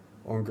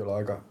 On kyllä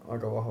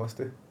aika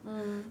vahvasti.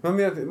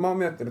 Mä oon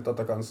miettinyt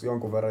tota kans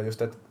jonkun verran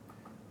just, että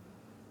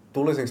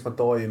tulisinko mä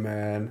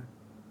toimeen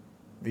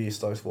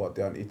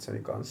 15-vuotiaan itseni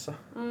kanssa.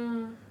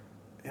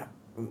 Ja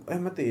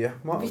en mä tiedä.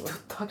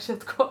 Vituttaako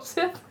jotkut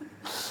asiat?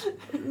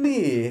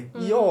 Niin,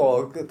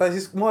 joo. Tai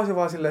siis mä olisin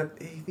vaan silleen,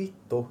 että ei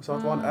vittu, sä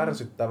oot vaan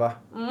ärsyttävä.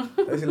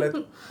 Tai silleen,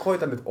 että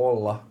koita nyt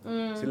olla.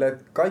 Silleen,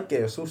 että kaikki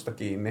ei ole susta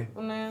kiinni.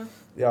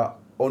 Ja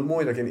on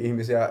muitakin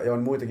ihmisiä ja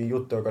on muitakin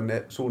juttuja, joka on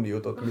ne sun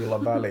jutut, millä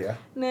on väliä.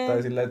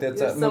 Tai silleen,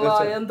 tiiätsä, just se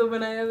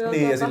laajentuminen ja vielä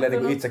niin, ja silleen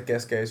niin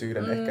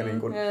itsekeskeisyyden ehkä niin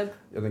kuin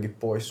jotenkin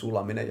pois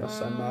sulaminen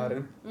jossain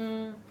määrin.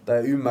 Tai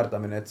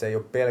ymmärtäminen, että se ei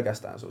ole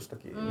pelkästään susta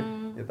kiinni.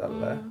 Ja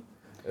tälleen.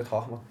 Että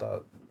hahmottaa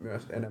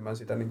myös enemmän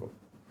sitä niinku,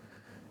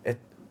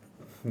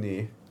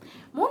 niin.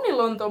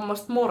 Monilla on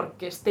tommoista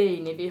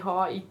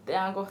morkkisteinivihaa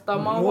itseään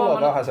kohtaan. Mulla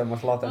on vähän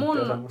semmoista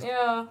latenttia semmoista.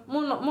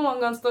 Mulla on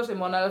kans tosi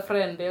monella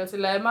friendillä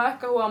silleen. Mä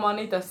ehkä huomaan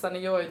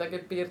itsessäni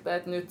joitakin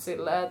piirteitä nyt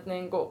silleen, että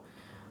niinku,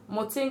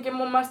 mut siinkin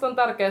mun mielestä on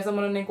tärkeä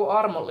semmonen niinku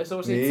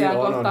armollisuus itseään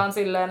kohtaan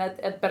silleen,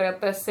 että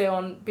periaatteessa se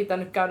on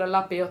pitänyt käydä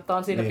läpi, jotta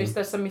on siinä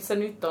pisteessä, missä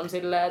nyt on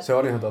silleen. Se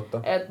on ihan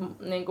totta. Että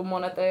niinku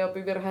monet ei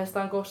opi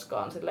virheistään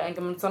koskaan silleen.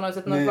 Enkä mä nyt sanoisi,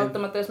 että ne on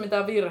välttämättä edes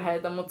mitään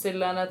virheitä, mutta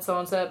silleen, että se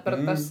on se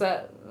periaatteessa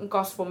se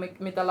kasvu,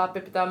 mitä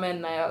läpi pitää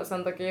mennä. Ja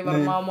sen takia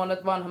varmaan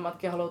monet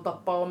vanhemmatkin haluaa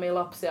tappaa omia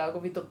lapsia,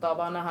 kun vituttaa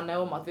vaan nähdä ne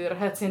omat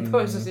virheet siinä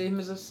toisessa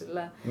ihmisessä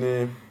silleen.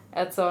 Niin.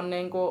 Että se on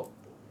niinku,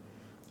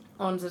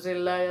 on se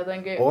silleen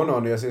jotenkin.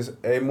 On ja siis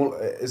ei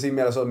siinä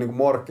mielessä on niinku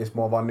morkkis,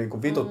 mua vaan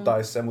niinku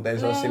vituttais se, mutta ei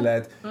se ole silleen,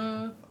 että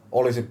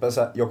olisitpä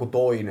sä joku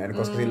toinen,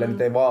 koska silleen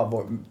nyt ei vaan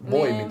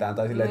voi mitään.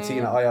 Tai silleen, että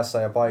siinä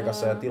ajassa ja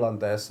paikassa ja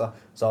tilanteessa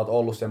sä oot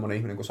ollut semmonen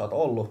ihminen kuin sä oot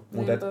ollut,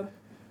 mutta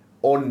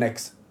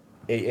onneksi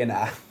ei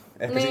enää.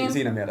 Ehkä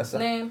siinä mielessä.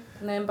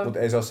 Mutta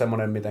ei se ole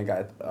semmonen mitenkään,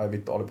 että ai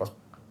vittu, olipas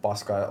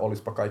paskaa ja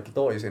olispa kaikki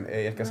toisin.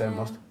 Ei ehkä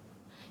semmoista.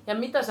 Ja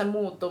mitä se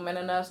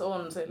muuttuminen edes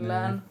on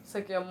silleen.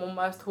 Sekin on mun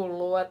mielestä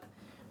hullua, että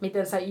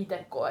miten sä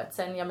itse koet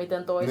sen ja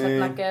miten toiset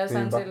näkee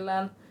sen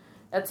silleen.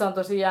 Että se on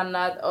tosi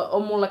jännää, että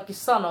on mullekin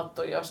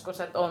sanottu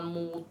joskus, että on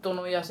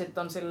muuttunut ja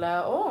sitten on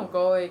silleen,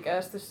 onko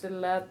oikeasti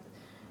silleen,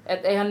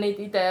 että eihän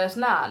niitä itse edes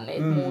näe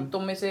niitä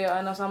muuttumisia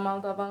aina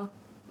samalla tavalla.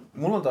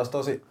 Mulla on taas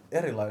tosi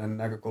erilainen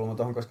näkökulma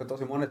tuohon, koska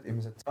tosi monet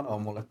ihmiset sanoo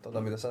mulle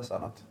mitä sä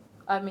sanot.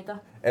 Ai mitä?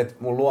 Että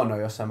mun luonne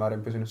on jossain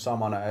määrin pysynyt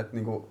samana, että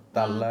niinku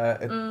tälleen,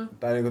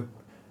 tai niinku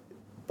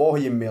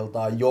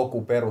pohjimmiltaan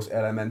joku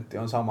peruselementti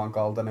on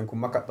samankaltainen, kun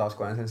mä taas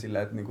koen sen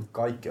silleen, että niinku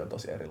kaikki on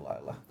tosi eri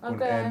lailla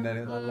kuin ennen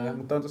ja tälleen.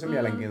 Mutta on tosi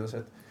mielenkiintoista,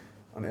 että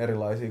on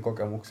erilaisia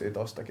kokemuksia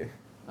tostakin.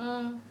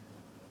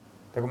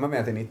 Tai kun mä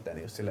mietin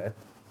itteeni just silleen,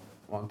 että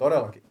mä oon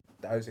todellakin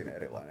täysin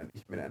erilainen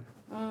ihminen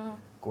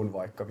kuin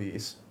vaikka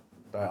 5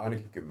 tai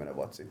ainakin 10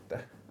 vuotta sitten.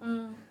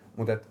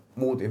 Mutta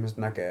muut ihmiset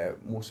näkee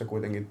muussa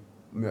kuitenkin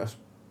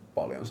myös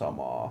paljon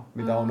samaa,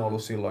 mitä on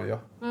ollut silloin jo.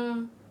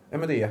 En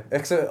mä tiedä.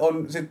 Ehkä se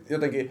on sit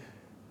jotenkin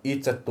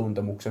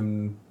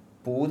itsetuntemuksen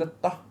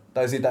puutetta,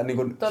 tai sitä niin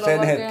kuin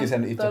sen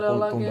hetkisen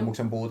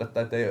itsetuntemuksen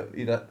puutetta, että ei ole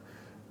itse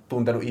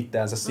tuntenut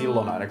itseänsä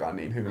silloin ainakaan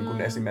niin hyvin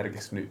kuin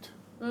esimerkiksi nyt.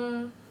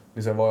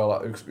 Niin se voi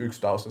olla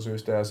yksi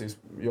taustasyystä, ja siis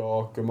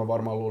kyllä mä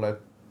varmaan luulen,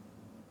 että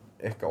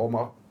ehkä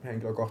oma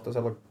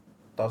henkilökohtaisella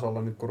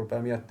tasolla nyt kun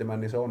rupeaa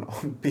miettimään, niin se on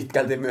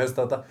pitkälti myös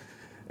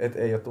että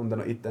ei ole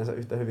tuntenut itseänsä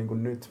yhtä hyvin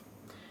kuin nyt.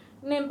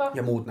 Niinpä.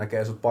 Ja muut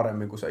näkee sut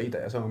paremmin kuin sä itse,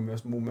 ja se on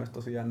myös mun mielestä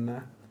tosi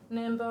jännää.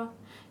 Niinpä.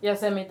 Ja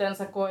se, miten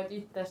sä koet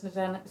itseäsi,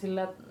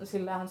 niin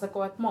sillähän sä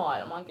koet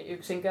maailmankin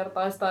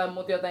yksinkertaista.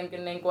 Mut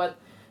jotenkin, niin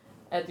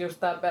että just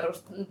tää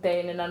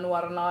perusteininä,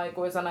 nuorena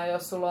aikuisena,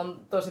 jos sulla on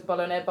tosi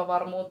paljon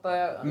epävarmuutta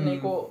ja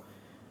niinku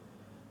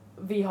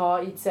vihaa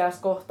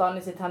itseäsi kohtaan,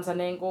 niin sittenhän sä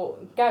niinku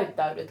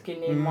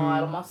käyttäydytkin niin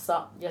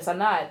maailmassa ja sä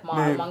näet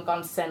maailman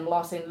kanssa sen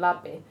lasin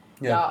läpi.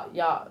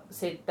 Ja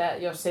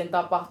sitten jos siinä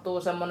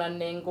tapahtuu semmoinen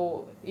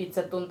niinku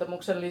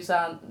itsetuntemuksen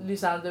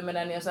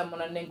lisääntyminen ja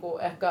semmoinen niinku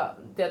ehkä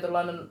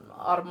tietynlainen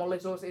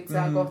armollisuus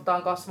itseään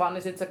kohtaan kasvaa,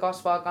 niin sitten se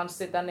kasvaa myös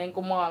sitä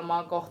niinku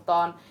maailmaa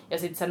kohtaan ja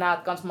sitten sä näet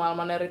myös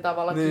maailman eri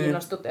tavalla,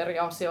 kiinnostut eri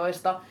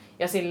asioista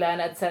ja silleen,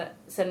 että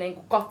se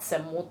niinku katse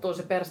muuttuu,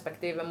 se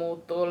perspektiivi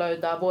muuttuu,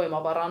 löytää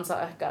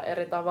voimavaransa ehkä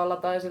eri tavalla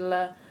tai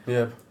silleen.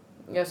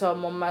 Ja se on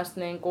mun mielestä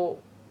niinku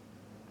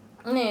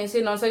niin,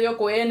 siinä on se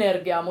joku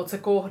energia, mutta se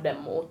kohde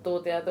muuttuu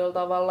tietyllä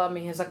tavalla,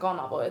 mihin sä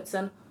kanavoit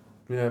sen.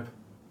 Jep.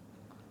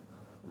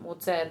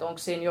 Mut se, että onko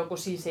siinä joku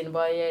sisin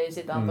vai ei,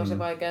 sitä on tosi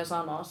vaikea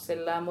sanoa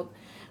silleen,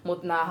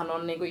 mut näähän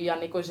on niinku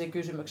iänikuisia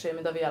kysymyksiä,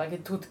 mitä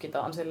vieläkin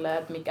tutkitaan silleen,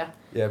 että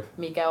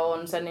mikä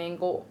on se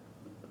niinku,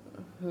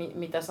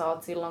 mitä sä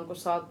oot silloin, kun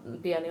sä oot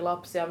pieni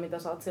lapsi ja mitä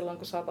sä oot silloin,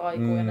 kun sä oot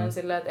aikuinen,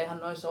 silleen, että eihän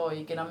noissa ole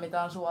ikinä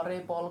mitään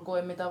suoria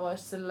polkuja, mitä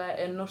vois silleen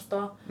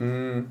ennustaa.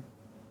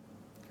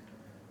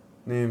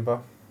 Niinpä.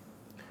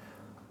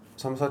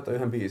 Saanko soittaa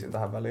yhden biisin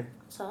tähän väliin?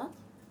 Saat.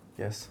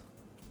 Yes.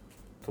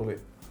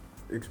 Tuli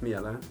yksi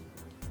mieleen.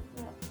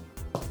 Joo.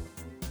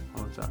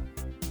 Haluatko sä